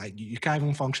associate with. Like you can't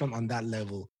even function on that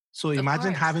level. So Of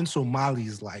imagine course. having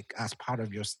Somalis like as part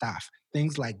of your staff.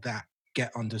 Things like that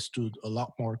get understood a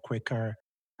lot more quicker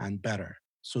and better.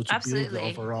 So to build the Absolutely.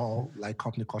 overall like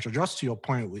company culture, just to your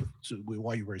point with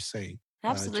what you were saying,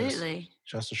 just Absolutely.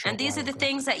 just a And short these are while the ago.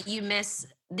 things that you miss.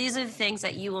 These are the things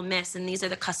that you will miss. And these are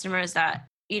the customers that,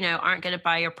 aren't going to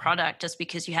buy your product just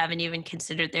because you haven't even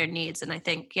considered their needs. And I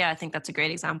think that's a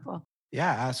great example.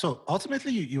 Yeah. So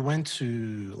ultimately, you went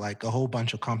to like a whole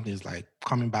bunch of companies, like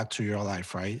coming back to your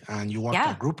life, right? And you worked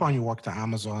Yeah. at Groupon, you worked at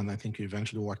Amazon. I think you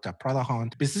eventually worked at Prada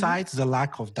Hunt. Mhm. Besides the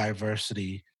lack of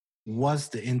diversity, was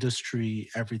the industry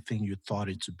everything you thought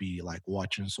it to be? Like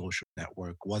watching Social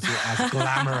Network, was it as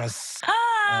glamorous?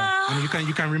 I mean,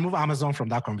 you can remove Amazon from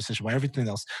that conversation, but everything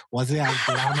else, was it as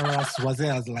glamorous? Was it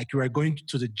as like you were going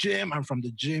to the gym, and from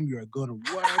the gym you were going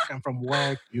to work, and from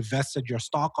work you vested your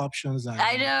stock options and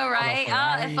I know, bought a right?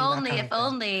 Oh, if Ferrari, that only, kind if of thing?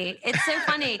 only. It's so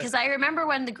funny because I remember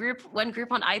when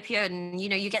Groupon IPO'd, and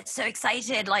you get so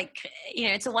excited, like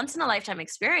it's a once in a lifetime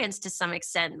experience to some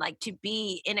extent, like to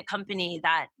be in a company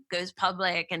that goes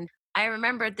public. And I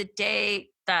remember the day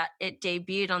that it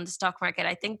debuted on the stock market.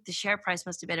 I think the share price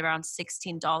must have been around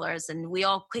 $16, and we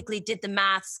all quickly did the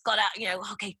maths, got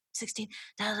out, okay, 16,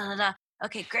 da da da da.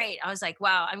 Okay, great. I was like,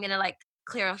 wow, I'm gonna like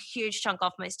clear a huge chunk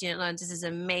off my student loans. This is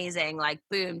amazing. Like,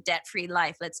 boom, debt free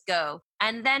life. Let's go.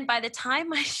 And then by the time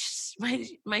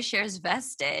my shares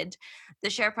vested, the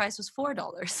share price was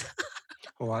 $4.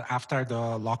 Or after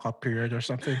the lockup period or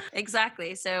something?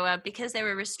 Exactly. So because they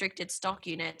were restricted stock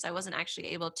units, I wasn't actually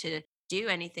able to do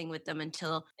anything with them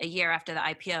until a year after the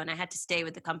IPO, and I had to stay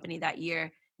with the company that year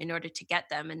in order to get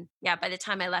them. And yeah, by the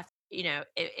time I left,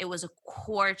 it was a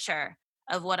quarter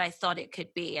of what I thought it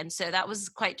could be, and so that was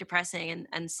quite depressing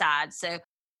and sad. So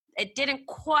it didn't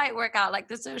quite work out like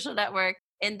the Social Network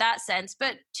in that sense.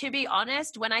 But to be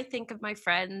honest, when I think of my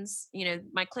friends,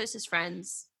 my closest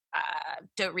friends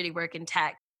don't really work in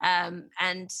tech.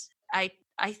 And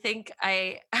I think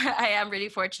I I am really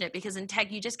fortunate because in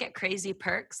tech you just get crazy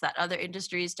perks that other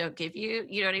industries don't give you.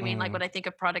 You know what I mean? Like Mm. when I think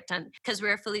of product hunt, because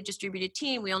we're a fully distributed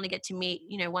team, we only get to meet,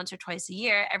 once or twice a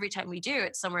year. Every time we do,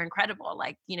 it's somewhere incredible.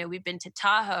 Like, we've been to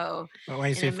Tahoe, When you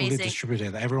an say fully amazing.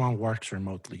 distributed, everyone works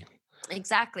remotely.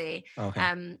 Exactly.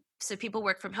 Okay. So people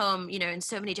work from home, in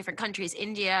so many different countries: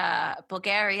 India,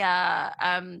 Bulgaria,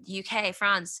 UK,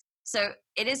 France. So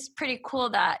it is pretty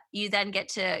cool that you then get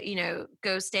to,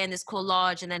 go stay in this cool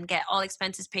lodge and then get all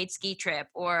expenses paid ski trip,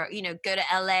 or, go to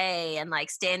LA and like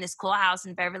stay in this cool house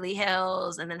in Beverly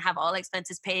Hills and then have all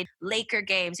expenses paid. Laker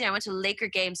games. I went to Laker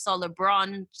games, saw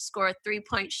LeBron score a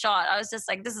 3-point shot. I was just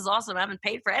like, this is awesome. I haven't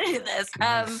paid for any of this.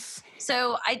 Nice.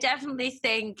 So I definitely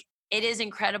think it is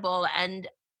incredible. And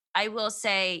I will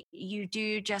say, you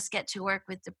do just get to work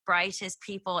with the brightest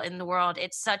people in the world.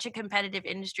 It's such a competitive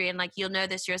industry. And like, you'll know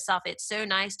this yourself. It's so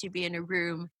nice to be in a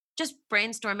room just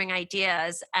brainstorming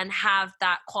ideas and have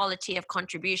that quality of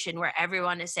contribution where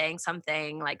everyone is saying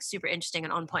something like super interesting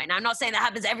and on point. And I'm not saying that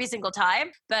happens every single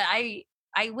time, but I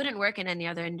wouldn't work in any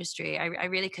other industry. I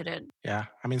really couldn't. Yeah.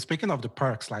 I mean, speaking of the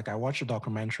perks, like I watched a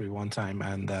documentary one time,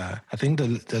 and I think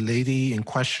the lady in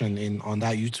question in on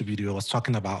that YouTube video was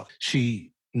talking about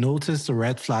she noticed the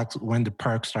red flags when the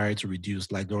perks started to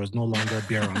reduce. Like there was no longer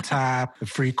beer on tap, the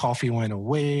free coffee went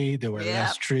away, there were Yeah.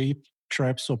 less trips.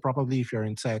 So probably if you're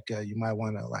in tech, you might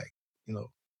want to like, you know,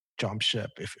 jump ship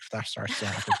if that starts to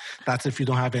happen. That's if you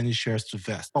don't have any shares to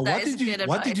vest. But That is good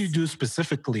what did you advice. do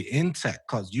specifically in tech?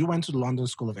 Because you went to the London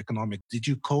School of Economics. Did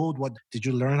you code? What did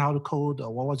you learn how to code? Or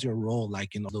what was your role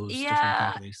like in those different Yeah.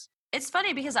 companies? It's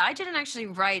funny because I didn't actually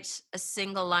write a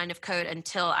single line of code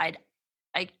until I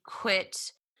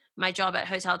quit my job at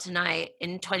Hotel Tonight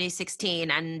in 2016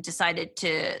 and decided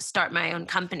to start my own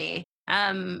company.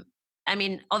 I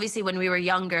mean, obviously, when we were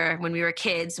younger, when we were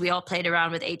kids, we all played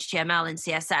around with HTML and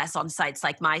CSS on sites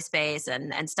like MySpace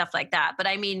and stuff like that. But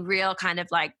I mean, real kind of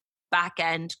like back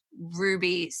end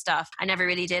Ruby stuff, I never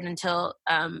really did until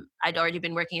I'd already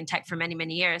been working in tech for many,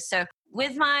 many years. So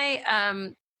with my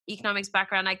economics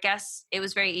background, I guess it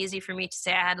was very easy for me to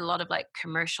say I had a lot of like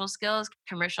commercial skills,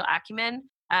 commercial acumen.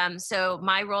 So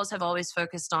my roles have always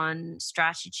focused on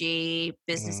strategy,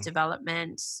 business Mm,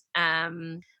 development.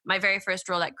 My very first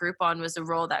role at Groupon was a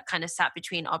role that kind of sat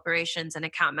between operations and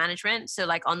account management. So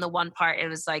like on the one part, it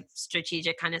was like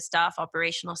strategic kind of stuff,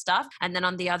 operational stuff. And then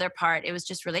on the other part, it was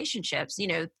just relationships,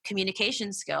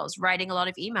 communication skills, writing a lot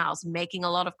of emails, making a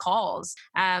lot of calls.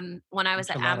 When I was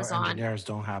which a at lot of Amazon, engineers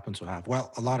don't happen to have.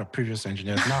 Well, a lot of previous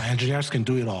engineers. Now engineers can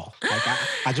do it all. Like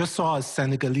I just saw a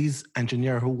Senegalese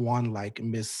engineer who won like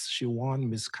she won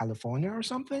Miss California or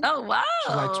something. oh,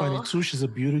 She's like wow. 22. She's a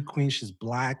beauty queen. She's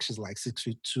black. She's like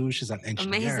 6'2". She's an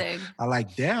engineer. Amazing. I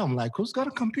like, damn, like who's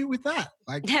gonna compete with that?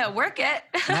 Like, Yeah, work it.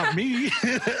 not me.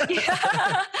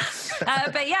 Yeah.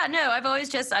 But yeah, no, I've always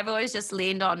just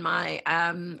leaned on my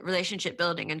relationship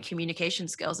building and communication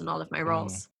skills in all of my Mm.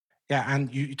 roles. Yeah,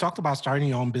 and you talked about starting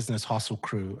your own business, Hustle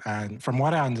Crew. And from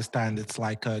what I understand, it's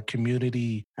like a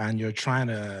community and you're trying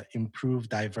to improve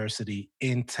diversity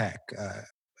in tech.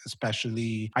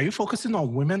 Especially, are you focusing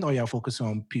on women or you're focusing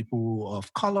on people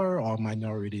of color or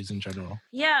minorities in general?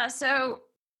 Yeah, so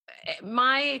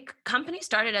my company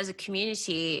started as a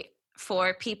community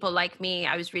for people like me.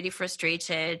 I was really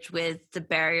frustrated with the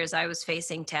barriers I was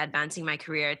facing to advancing my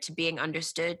career, to being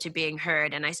understood, to being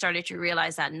heard. And I started to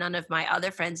realize that none of my other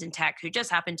friends in tech, who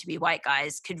just happened to be white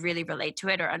guys, could really relate to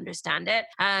it or understand it.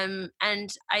 And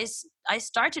I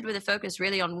started with a focus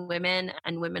really on women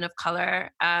and women of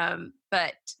color.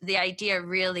 But the idea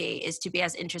really is to be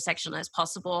as intersectional as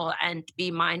possible and be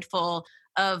mindful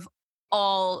of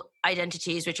all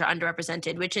identities which are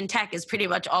underrepresented, which in tech is pretty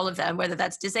much all of them, whether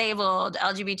that's disabled,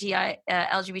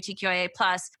 LGBTQIA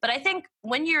plus. But I think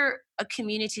when you're a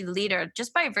community leader,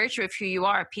 just by virtue of who you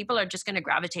are, people are just going to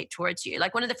gravitate towards you.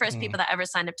 Like one of the first Mm. people that ever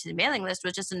signed up to the mailing list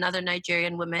was just another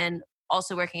Nigerian woman,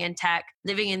 also working in tech,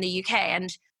 living in the UK. And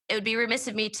it would be remiss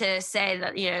of me to say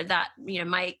that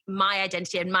my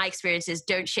identity and my experiences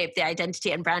don't shape the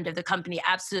identity and brand of the company.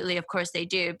 Absolutely, of course they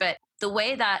do. But the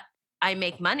way that I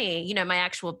make money, my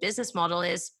actual business model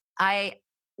is I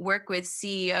work with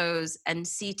CEOs and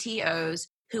CTOs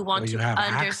who Oh, want you to have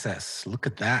access. Look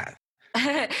at that.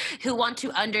 who want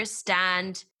to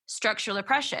understand structural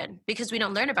oppression, because we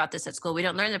don't learn about this at school. We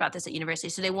don't learn about this at university.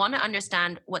 So they want to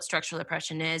understand what structural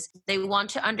oppression is. They want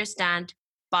to understand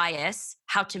bias,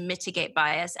 how to mitigate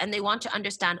bias, and they want to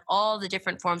understand all the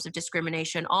different forms of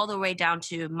discrimination, all the way down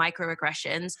to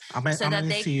microaggressions, so How that many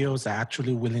they, CEOs are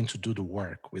actually willing to do the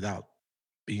work without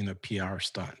being a PR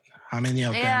stunt? How many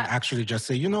of them yeah, actually just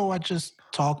say, you know what, just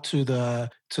talk to the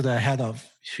head of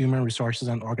human resources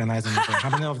and organizing event? How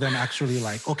many of them actually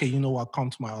like, okay, you know what, come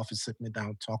to my office, sit me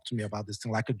down, talk to me about this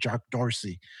thing, like a Jack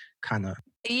Dorsey kind of.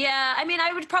 Yeah, I mean,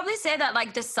 I would probably say that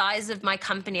like the size of my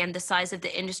company and the size of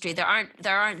the industry, there aren't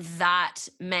that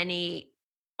many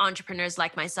entrepreneurs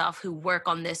like myself who work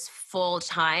on this full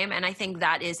time, and I think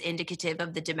that is indicative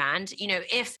of the demand.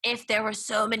 If there were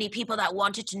so many people that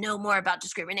wanted to know more about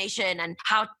discrimination and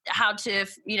how to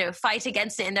fight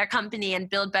against it in their company and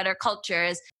build better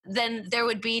cultures, then there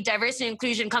would be diversity and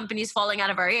inclusion companies falling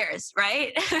out of our ears,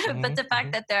 right? But Mhm, the fact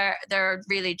mhm. that there are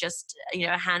really just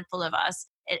a handful of us,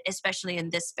 especially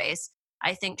in this space,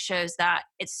 I think shows that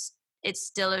it's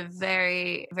still a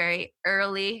very, very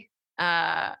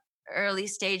uh, early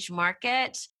stage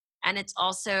market, and it's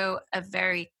also a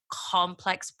very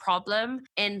complex problem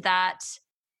in that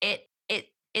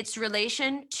its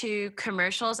relation to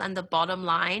commercials and the bottom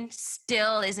line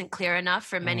still isn't clear enough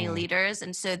for many Mm. leaders,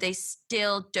 and so they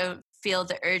still don't feel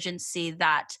the urgency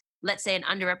that, let's say, an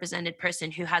underrepresented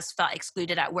person who has felt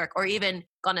excluded at work or even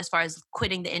gone as far as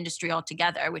quitting the industry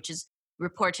altogether, which is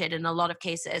reported in a lot of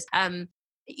cases.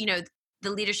 You know, the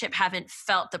leadership haven't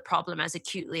felt the problem as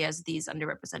acutely as these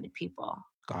underrepresented people.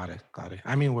 Got it. Got it.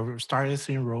 I mean, we're starting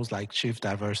seeing roles like chief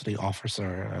diversity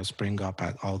officer spring up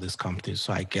at all these companies.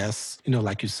 So I guess,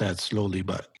 like you said, slowly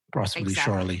but possibly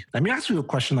Exactly. surely. Let me ask you a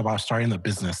question about starting a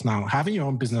business. Now, having your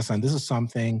own business, and this is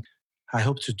something I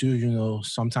hope to do,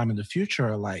 sometime in the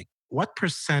future. Like, what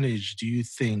percentage do you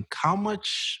think, how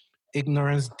much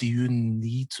ignorance do you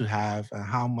need to have, and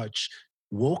how much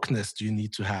wokeness do you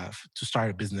need to have to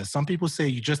start a business? Some people say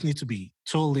you just need to be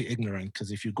totally ignorant,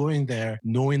 because if you go in there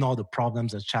knowing all the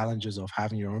problems and challenges of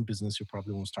having your own business, you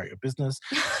probably won't start your business.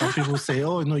 Some people say,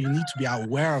 oh, no, you need to be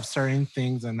aware of certain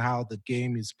things and how the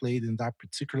game is played in that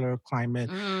particular climate.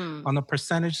 On a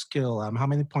percentage scale, how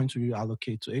many points will you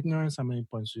allocate to ignorance? How many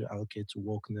points do you allocate to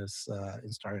wokeness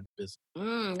in starting a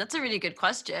business? That's a really good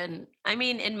question. I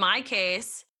mean, in my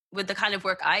case, with the kind of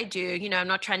work I do, I'm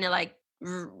not trying to like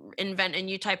invent a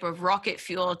new type of rocket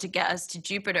fuel to get us to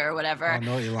Jupiter or whatever. Oh,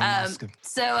 no, Elon Musk.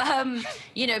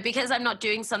 Because I'm not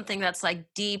doing something that's like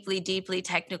deeply, deeply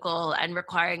technical and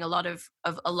requiring a lot of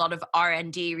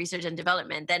R&D, research and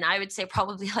development, then I would say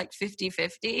probably like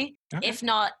 50-50, okay. If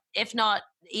not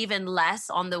even less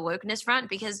on the wokeness front.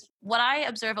 Because what I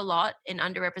observe a lot in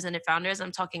underrepresented founders,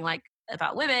 I'm talking like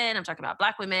about women, I'm talking about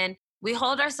Black women, we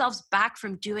hold ourselves back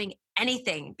from doing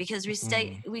anything because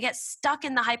we get stuck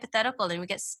in the hypothetical and we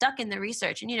get stuck in the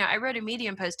research. And, I wrote a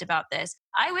Medium post about this.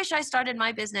 I wish I started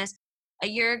my business a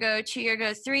year ago, 2 years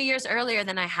ago, 3 years earlier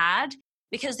than I had,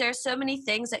 because there are so many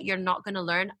things that you're not going to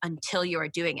learn until you are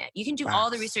doing it. You can do all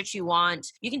the research you want.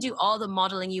 You can do all the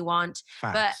modeling you want,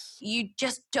 but you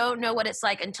just don't know what it's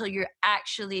like until you're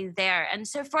actually there. And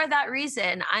so for that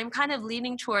reason, I'm kind of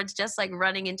leaning towards just like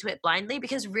running into it blindly,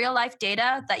 because real life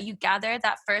data that you gather,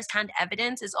 that firsthand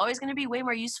evidence, is always going to be way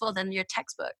more useful than your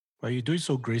textbook. Well, you do it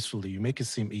so gracefully. You make it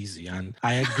seem easy. And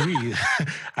I agree.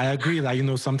 I agree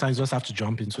that, sometimes you just have to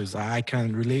jump into it. I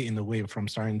can relate in a way from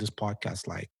starting this podcast.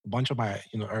 Like a bunch of my,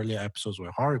 earlier episodes were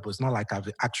horrible. It's not like I've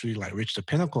actually like reached the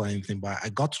pinnacle or anything, but I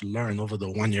got to learn over the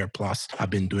 1 year plus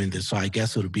I've been doing this. So I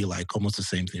guess it'll be like almost the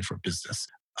same thing for business.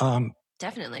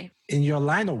 Definitely. In your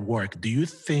line of work, do you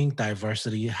think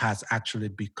diversity has actually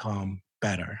become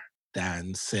better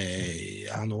than, say,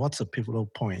 I don't know, what's a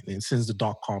pivotal point since the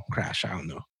dot-com crash? I don't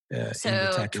know.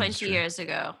 So 20 years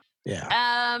ago. Yeah.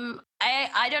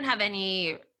 I don't have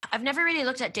any. I've never really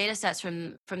looked at data sets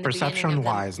from the perception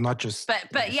wise, not just.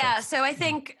 But yeah. So I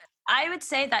think I would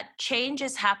say that change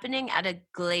is happening at a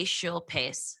glacial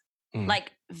pace,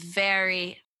 like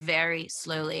very, very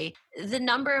slowly. The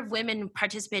number of women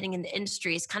participating in the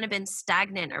industry has kind of been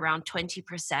stagnant around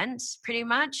 20%, pretty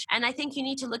much. And I think you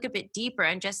need to look a bit deeper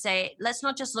and just say, let's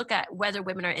not just look at whether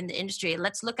women are in the industry.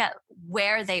 Let's look at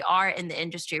where they are in the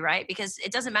industry, right? Because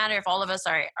it doesn't matter if all of us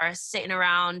are sitting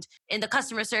around in the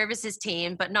customer services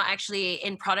team, but not actually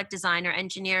in product design or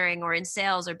engineering or in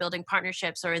sales or building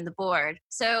partnerships or in the board.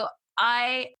 So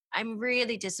I'm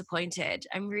really disappointed.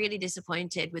 I'm really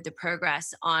disappointed with the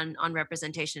progress on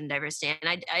representation and diversity.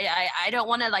 And I don't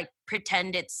want to like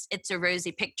pretend it's a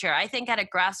rosy picture. I think at a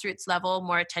grassroots level,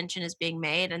 more attention is being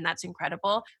made, and that's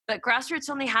incredible. But grassroots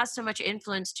only has so much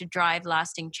influence to drive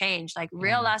lasting change. Like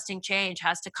real lasting change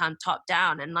has to come top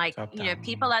down. And like,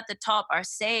 people at the top are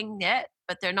saying it,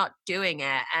 but they're not doing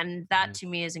it. And that to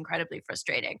me is incredibly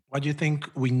frustrating. What do you think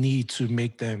we need to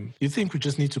make them? You think we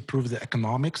just need to prove the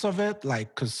economics of it?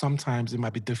 Like, because sometimes it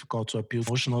might be difficult to appeal the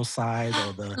emotional side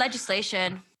or the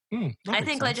legislation. I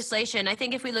think legislation. I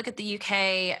think if we look at the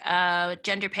UK,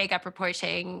 gender pay gap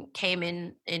reporting came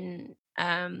in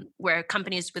where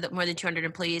companies with more than 200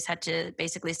 employees had to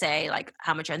basically say like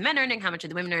how much are the men earning, how much are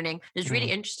the women earning. It was really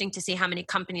interesting to see how many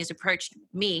companies approached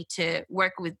me to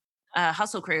work with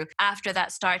Hustle Crew after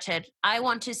that started. I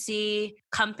want to see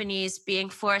companies being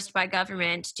forced by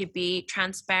government to be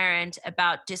transparent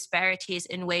about disparities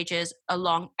in wages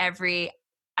along every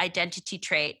identity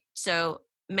trait. So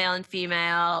male and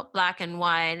female, Black and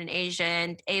white and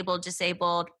Asian, able,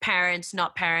 disabled, parents,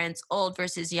 not parents, old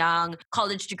versus young,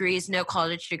 college degrees, no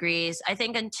college degrees. I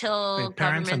think until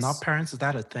parents and not parents, is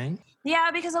that a thing?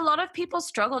 Yeah, because a lot of people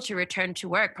struggle to return to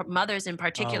work, mothers in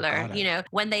particular.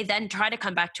 When they then try to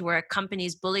come back to work,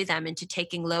 companies bully them into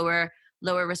taking lower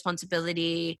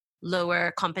responsibility,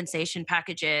 lower compensation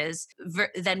packages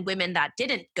than women that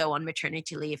didn't go on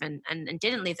maternity leave and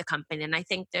didn't leave the company. And I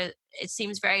think that it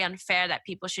seems very unfair that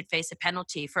people should face a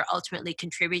penalty for ultimately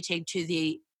contributing to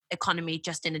the economy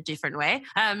just in a different way.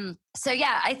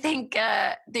 I think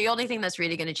the only thing that's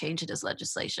really going to change it is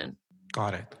legislation.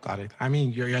 Got it. I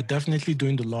mean, you're definitely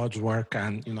doing the Lord's work,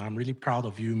 and I'm really proud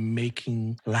of you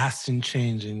making lasting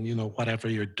change in whatever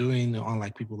you're doing.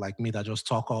 Unlike people like me that just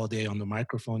talk all day on the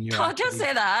microphone, I'll just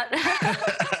say that.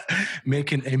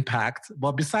 Making impact.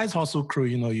 But besides Hustle Crew,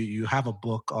 you have a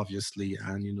book, obviously,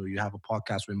 and you have a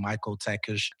podcast with Michael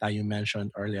Tekish that you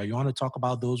mentioned earlier. You want to talk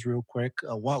about those real quick?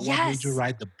 What made you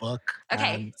write the book?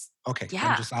 Okay. Yeah.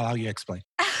 I'll just allow you to explain.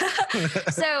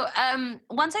 So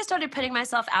once I started putting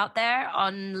myself out there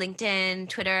on LinkedIn,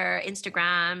 Twitter,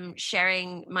 Instagram,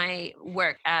 sharing my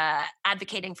work,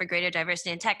 advocating for greater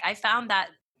diversity in tech, I found that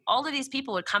all of these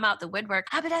people would come out the woodwork.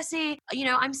 Abadesi,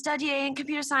 I'm studying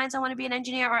computer science. I want to be an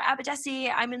engineer. Or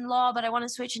Abadesi, I'm in law, but I want to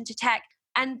switch into tech.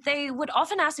 And they would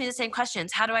often ask me the same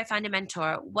questions. How do I find a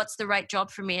mentor? What's the right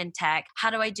job for me in tech? How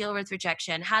do I deal with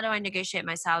rejection? How do I negotiate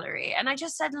my salary? And I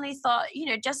just suddenly thought,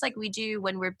 just like we do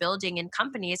when we're building in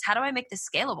companies, how do I make this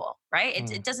scalable, right?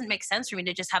 It doesn't make sense for me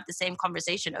to just have the same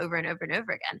conversation over and over and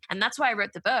over again. And that's why I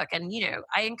wrote the book. And,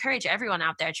 I encourage everyone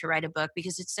out there to write a book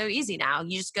because it's so easy now.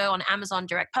 You just go on Amazon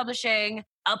Direct Publishing,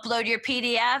 upload your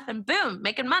PDF, and boom,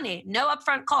 making money. No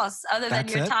upfront costs other than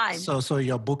your time. So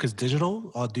your book is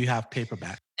digital, or do you have paperback?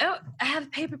 Oh, I have a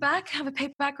paperback. I have a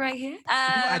paperback right here.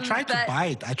 I tried to buy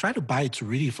it. I tried to buy it to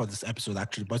read it for this episode,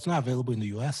 actually, but it's not available in the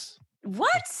US.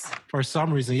 What? For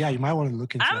some reason, yeah, you might want to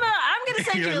look into it. I'm going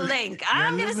to send you a link.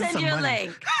 I'm going to send you a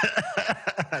link.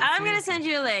 I'm going to send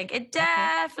you a link. It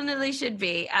definitely should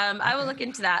be. I will look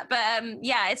into that. But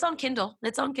yeah, it's on Kindle.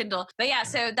 It's on Kindle. But yeah,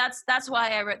 so that's why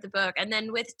I wrote the book. And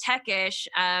then with Techish,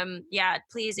 yeah,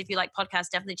 please, if you like podcasts,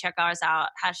 definitely check ours out.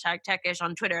 #Techish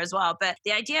on Twitter as well. But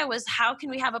the idea was, how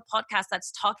can we have a podcast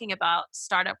that's talking about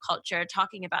startup culture,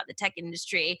 talking about the tech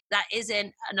industry that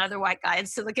isn't another white guy in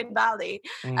Silicon Valley?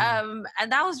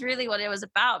 And that was really what it was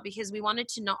about, because we wanted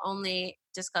to not only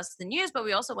discuss the news, but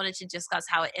we also wanted to discuss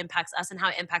how it impacts us and how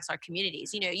it impacts our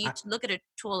communities. You look at a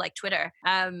tool like Twitter.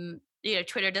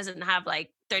 Twitter doesn't have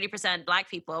like 30% Black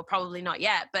people, probably not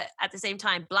yet. But at the same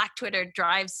time, Black Twitter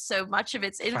drives so much of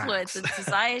its influence in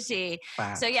society.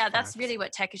 So yeah, that's really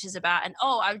what Techish is about. And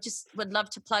I would love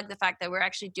to plug the fact that we're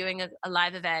actually doing a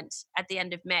live event at the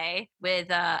end of May with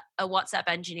a WhatsApp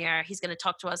engineer. He's going to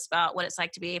talk to us about what it's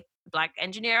like to be a Black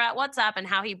engineer at WhatsApp and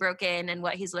how he broke in and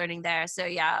what he's learning there. So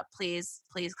yeah, please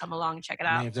come along and check it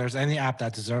out. I mean, if there's any app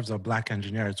that deserves a Black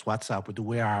engineer, it's WhatsApp, with the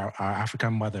way our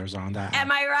African mothers are on that app.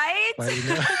 Am I right?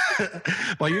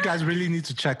 But, but you guys really need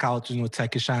to check out,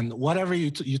 Techish, and whatever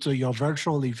you do, your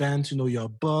virtual event, your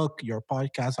book, your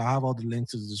podcast. I have all the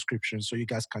links in the description, so you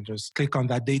guys can just click on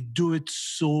that. They do it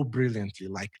so brilliantly.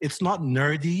 Like, it's not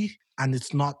nerdy and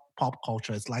it's not pop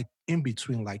culture. It's like in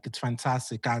between. Like, it's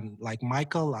fantastic. And like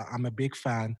Michael, I'm a big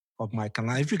fan of Michael.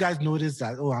 And if you guys notice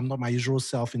that, I'm not my usual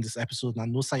self in this episode,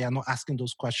 and no, you're not asking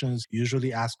those questions you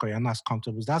usually ask, or you're not as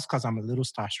comfortable, that's because I'm a little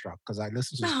starstruck, because I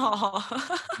listen to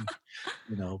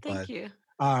Thank you.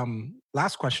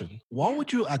 Last question. What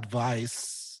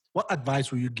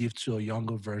advice would you give to a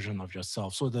younger version of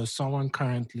yourself? So there's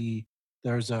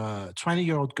a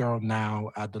 20-year-old girl now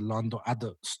at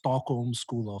the Stockholm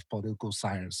School of Political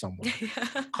Science somewhere.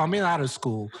 Coming out of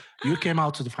school, you came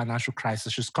out to the financial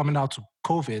crisis. She's coming out to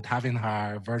COVID, having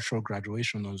her virtual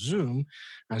graduation on Zoom,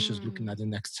 and she's looking at the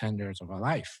next 10 years of her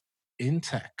life in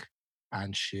tech.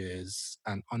 And she is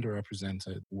an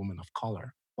underrepresented woman of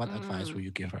color. What advice will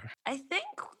you give her? I think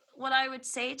what I would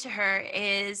say to her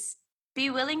is, be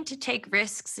willing to take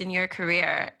risks in your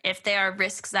career if they are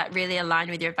risks that really align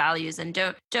with your values, and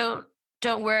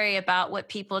don't worry about what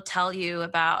people tell you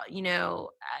about,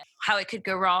 how it could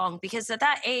go wrong, because at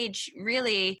that age,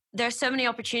 really, there's so many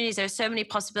opportunities, there's so many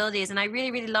possibilities. And I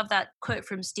really, really love that quote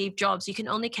from Steve Jobs: you can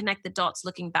only connect the dots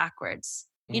looking backwards.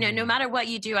 No matter what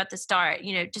you do at the start,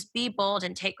 just be bold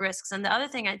and take risks. And the other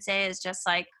thing I'd say is just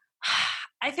like,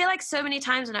 I feel like so many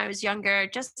times when I was younger,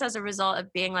 just as a result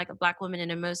of being like a Black woman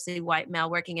in a mostly white male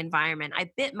working environment,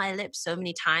 I bit my lip so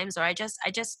many times, or I just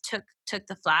took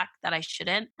the flack that I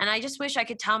shouldn't. And I just wish I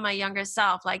could tell my younger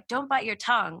self, like, don't bite your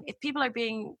tongue. If people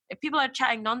are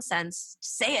chatting nonsense,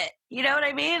 say it. You know what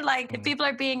I mean? Like, if people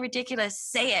are being ridiculous,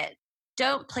 say it.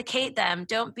 Don't placate them.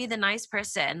 Don't be the nice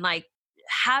person. Like,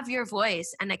 have your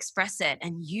voice and express it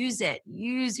and use it.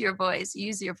 Use your voice.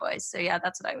 So yeah,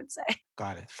 that's what I would say.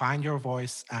 Got it. Find your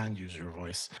voice and use your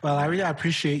voice. Well, I really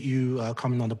appreciate you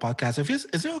coming on the podcast.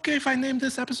 Is it okay if I name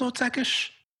this episode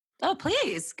Techish? Oh,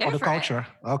 please. Go for the culture.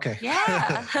 It. Okay.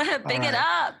 Yeah. Big it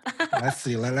up. Let's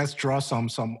see. Let's draw some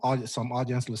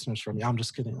audience listeners from you. I'm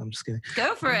just kidding.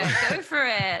 Go for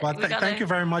it. But thank you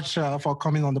very much for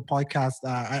coming on the podcast.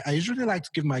 I usually like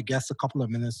to give my guests a couple of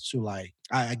minutes to, like,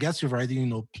 I guess you've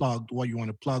already, plugged what you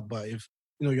want to plug, but if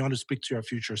you want to speak to your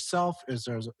future self,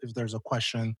 if there's a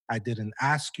question I didn't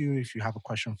ask you, if you have a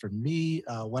question for me,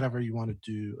 whatever you want to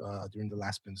do during the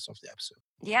last minutes of the episode.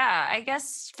 Yeah, I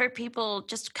guess for people,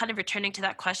 just kind of returning to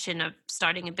that question of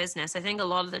starting a business, I think a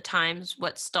lot of the times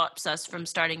what stops us from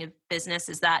starting a business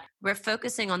is that we're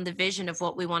focusing on the vision of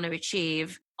what we want to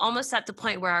achieve, almost at the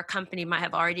point where our company might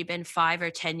have already been 5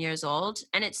 or 10 years old.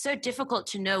 And it's so difficult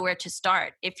to know where to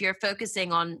start if you're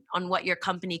focusing on what your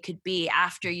company could be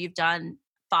after you've done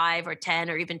 5 or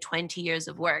 10 or even 20 years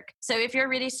of work. So if you're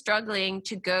really struggling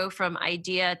to go from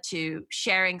idea to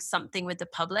sharing something with the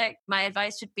public, my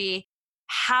advice would be,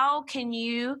 how can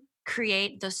you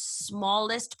create the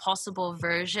smallest possible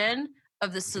version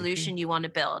of the solution you want to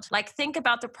build? Like, think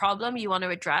about the problem you want to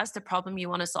address, the problem you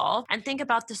want to solve, and think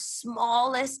about the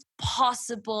smallest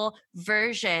possible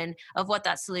version of what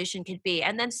that solution could be.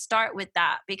 And then start with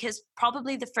that, because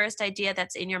probably the first idea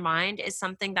that's in your mind is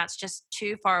something that's just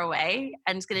too far away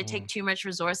and it's going to take too much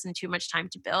resource and too much time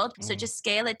to build. So just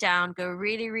scale it down, go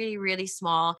really, really, really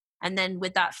small. And then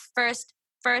with that first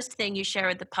thing you share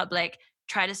with the public,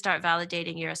 try to start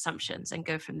validating your assumptions and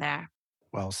go from there.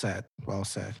 Well said. Well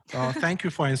said. Thank you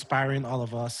for inspiring all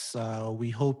of us. We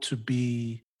hope to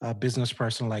be a business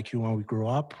person like you when we grow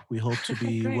up. We hope to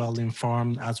be well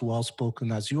informed, as well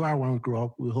spoken as you are when we grow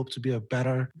up. We hope to be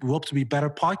better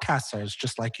podcasters,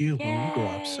 just like you when we grow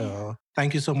up. So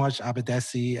thank you so much,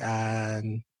 Abadesi,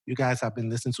 and you guys have been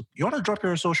listening to. You want to drop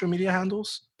your social media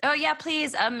handles? Oh, yeah,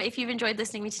 please. If you've enjoyed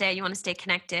listening to me today, you want to stay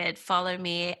connected, follow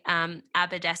me,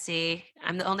 Abadesi.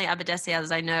 I'm the only Abadesi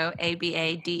as I know,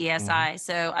 Abadesi.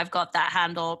 So I've got that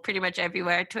handle pretty much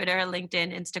everywhere, Twitter,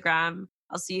 LinkedIn, Instagram.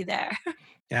 I'll see you there.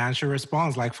 Yeah, and she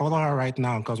responds, like, follow her right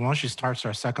now, because once she starts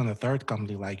her second or third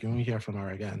company, like, you won't hear from her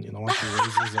again, once she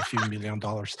raises a few $1 million.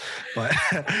 But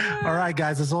all right,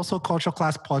 guys, there's also Culture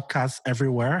Class Podcast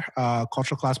everywhere.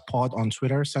 Culture Class Pod on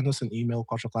Twitter. Send us an email,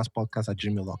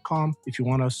 cultureclasspodcast@gmail.com. If you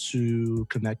want us to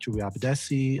connect you with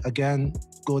Abadesi, again,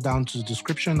 go down to the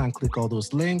description and click all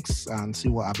those links and see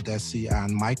what Abadesi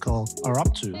and Michael are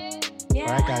up to. Yay. All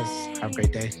right, guys, have a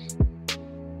great day.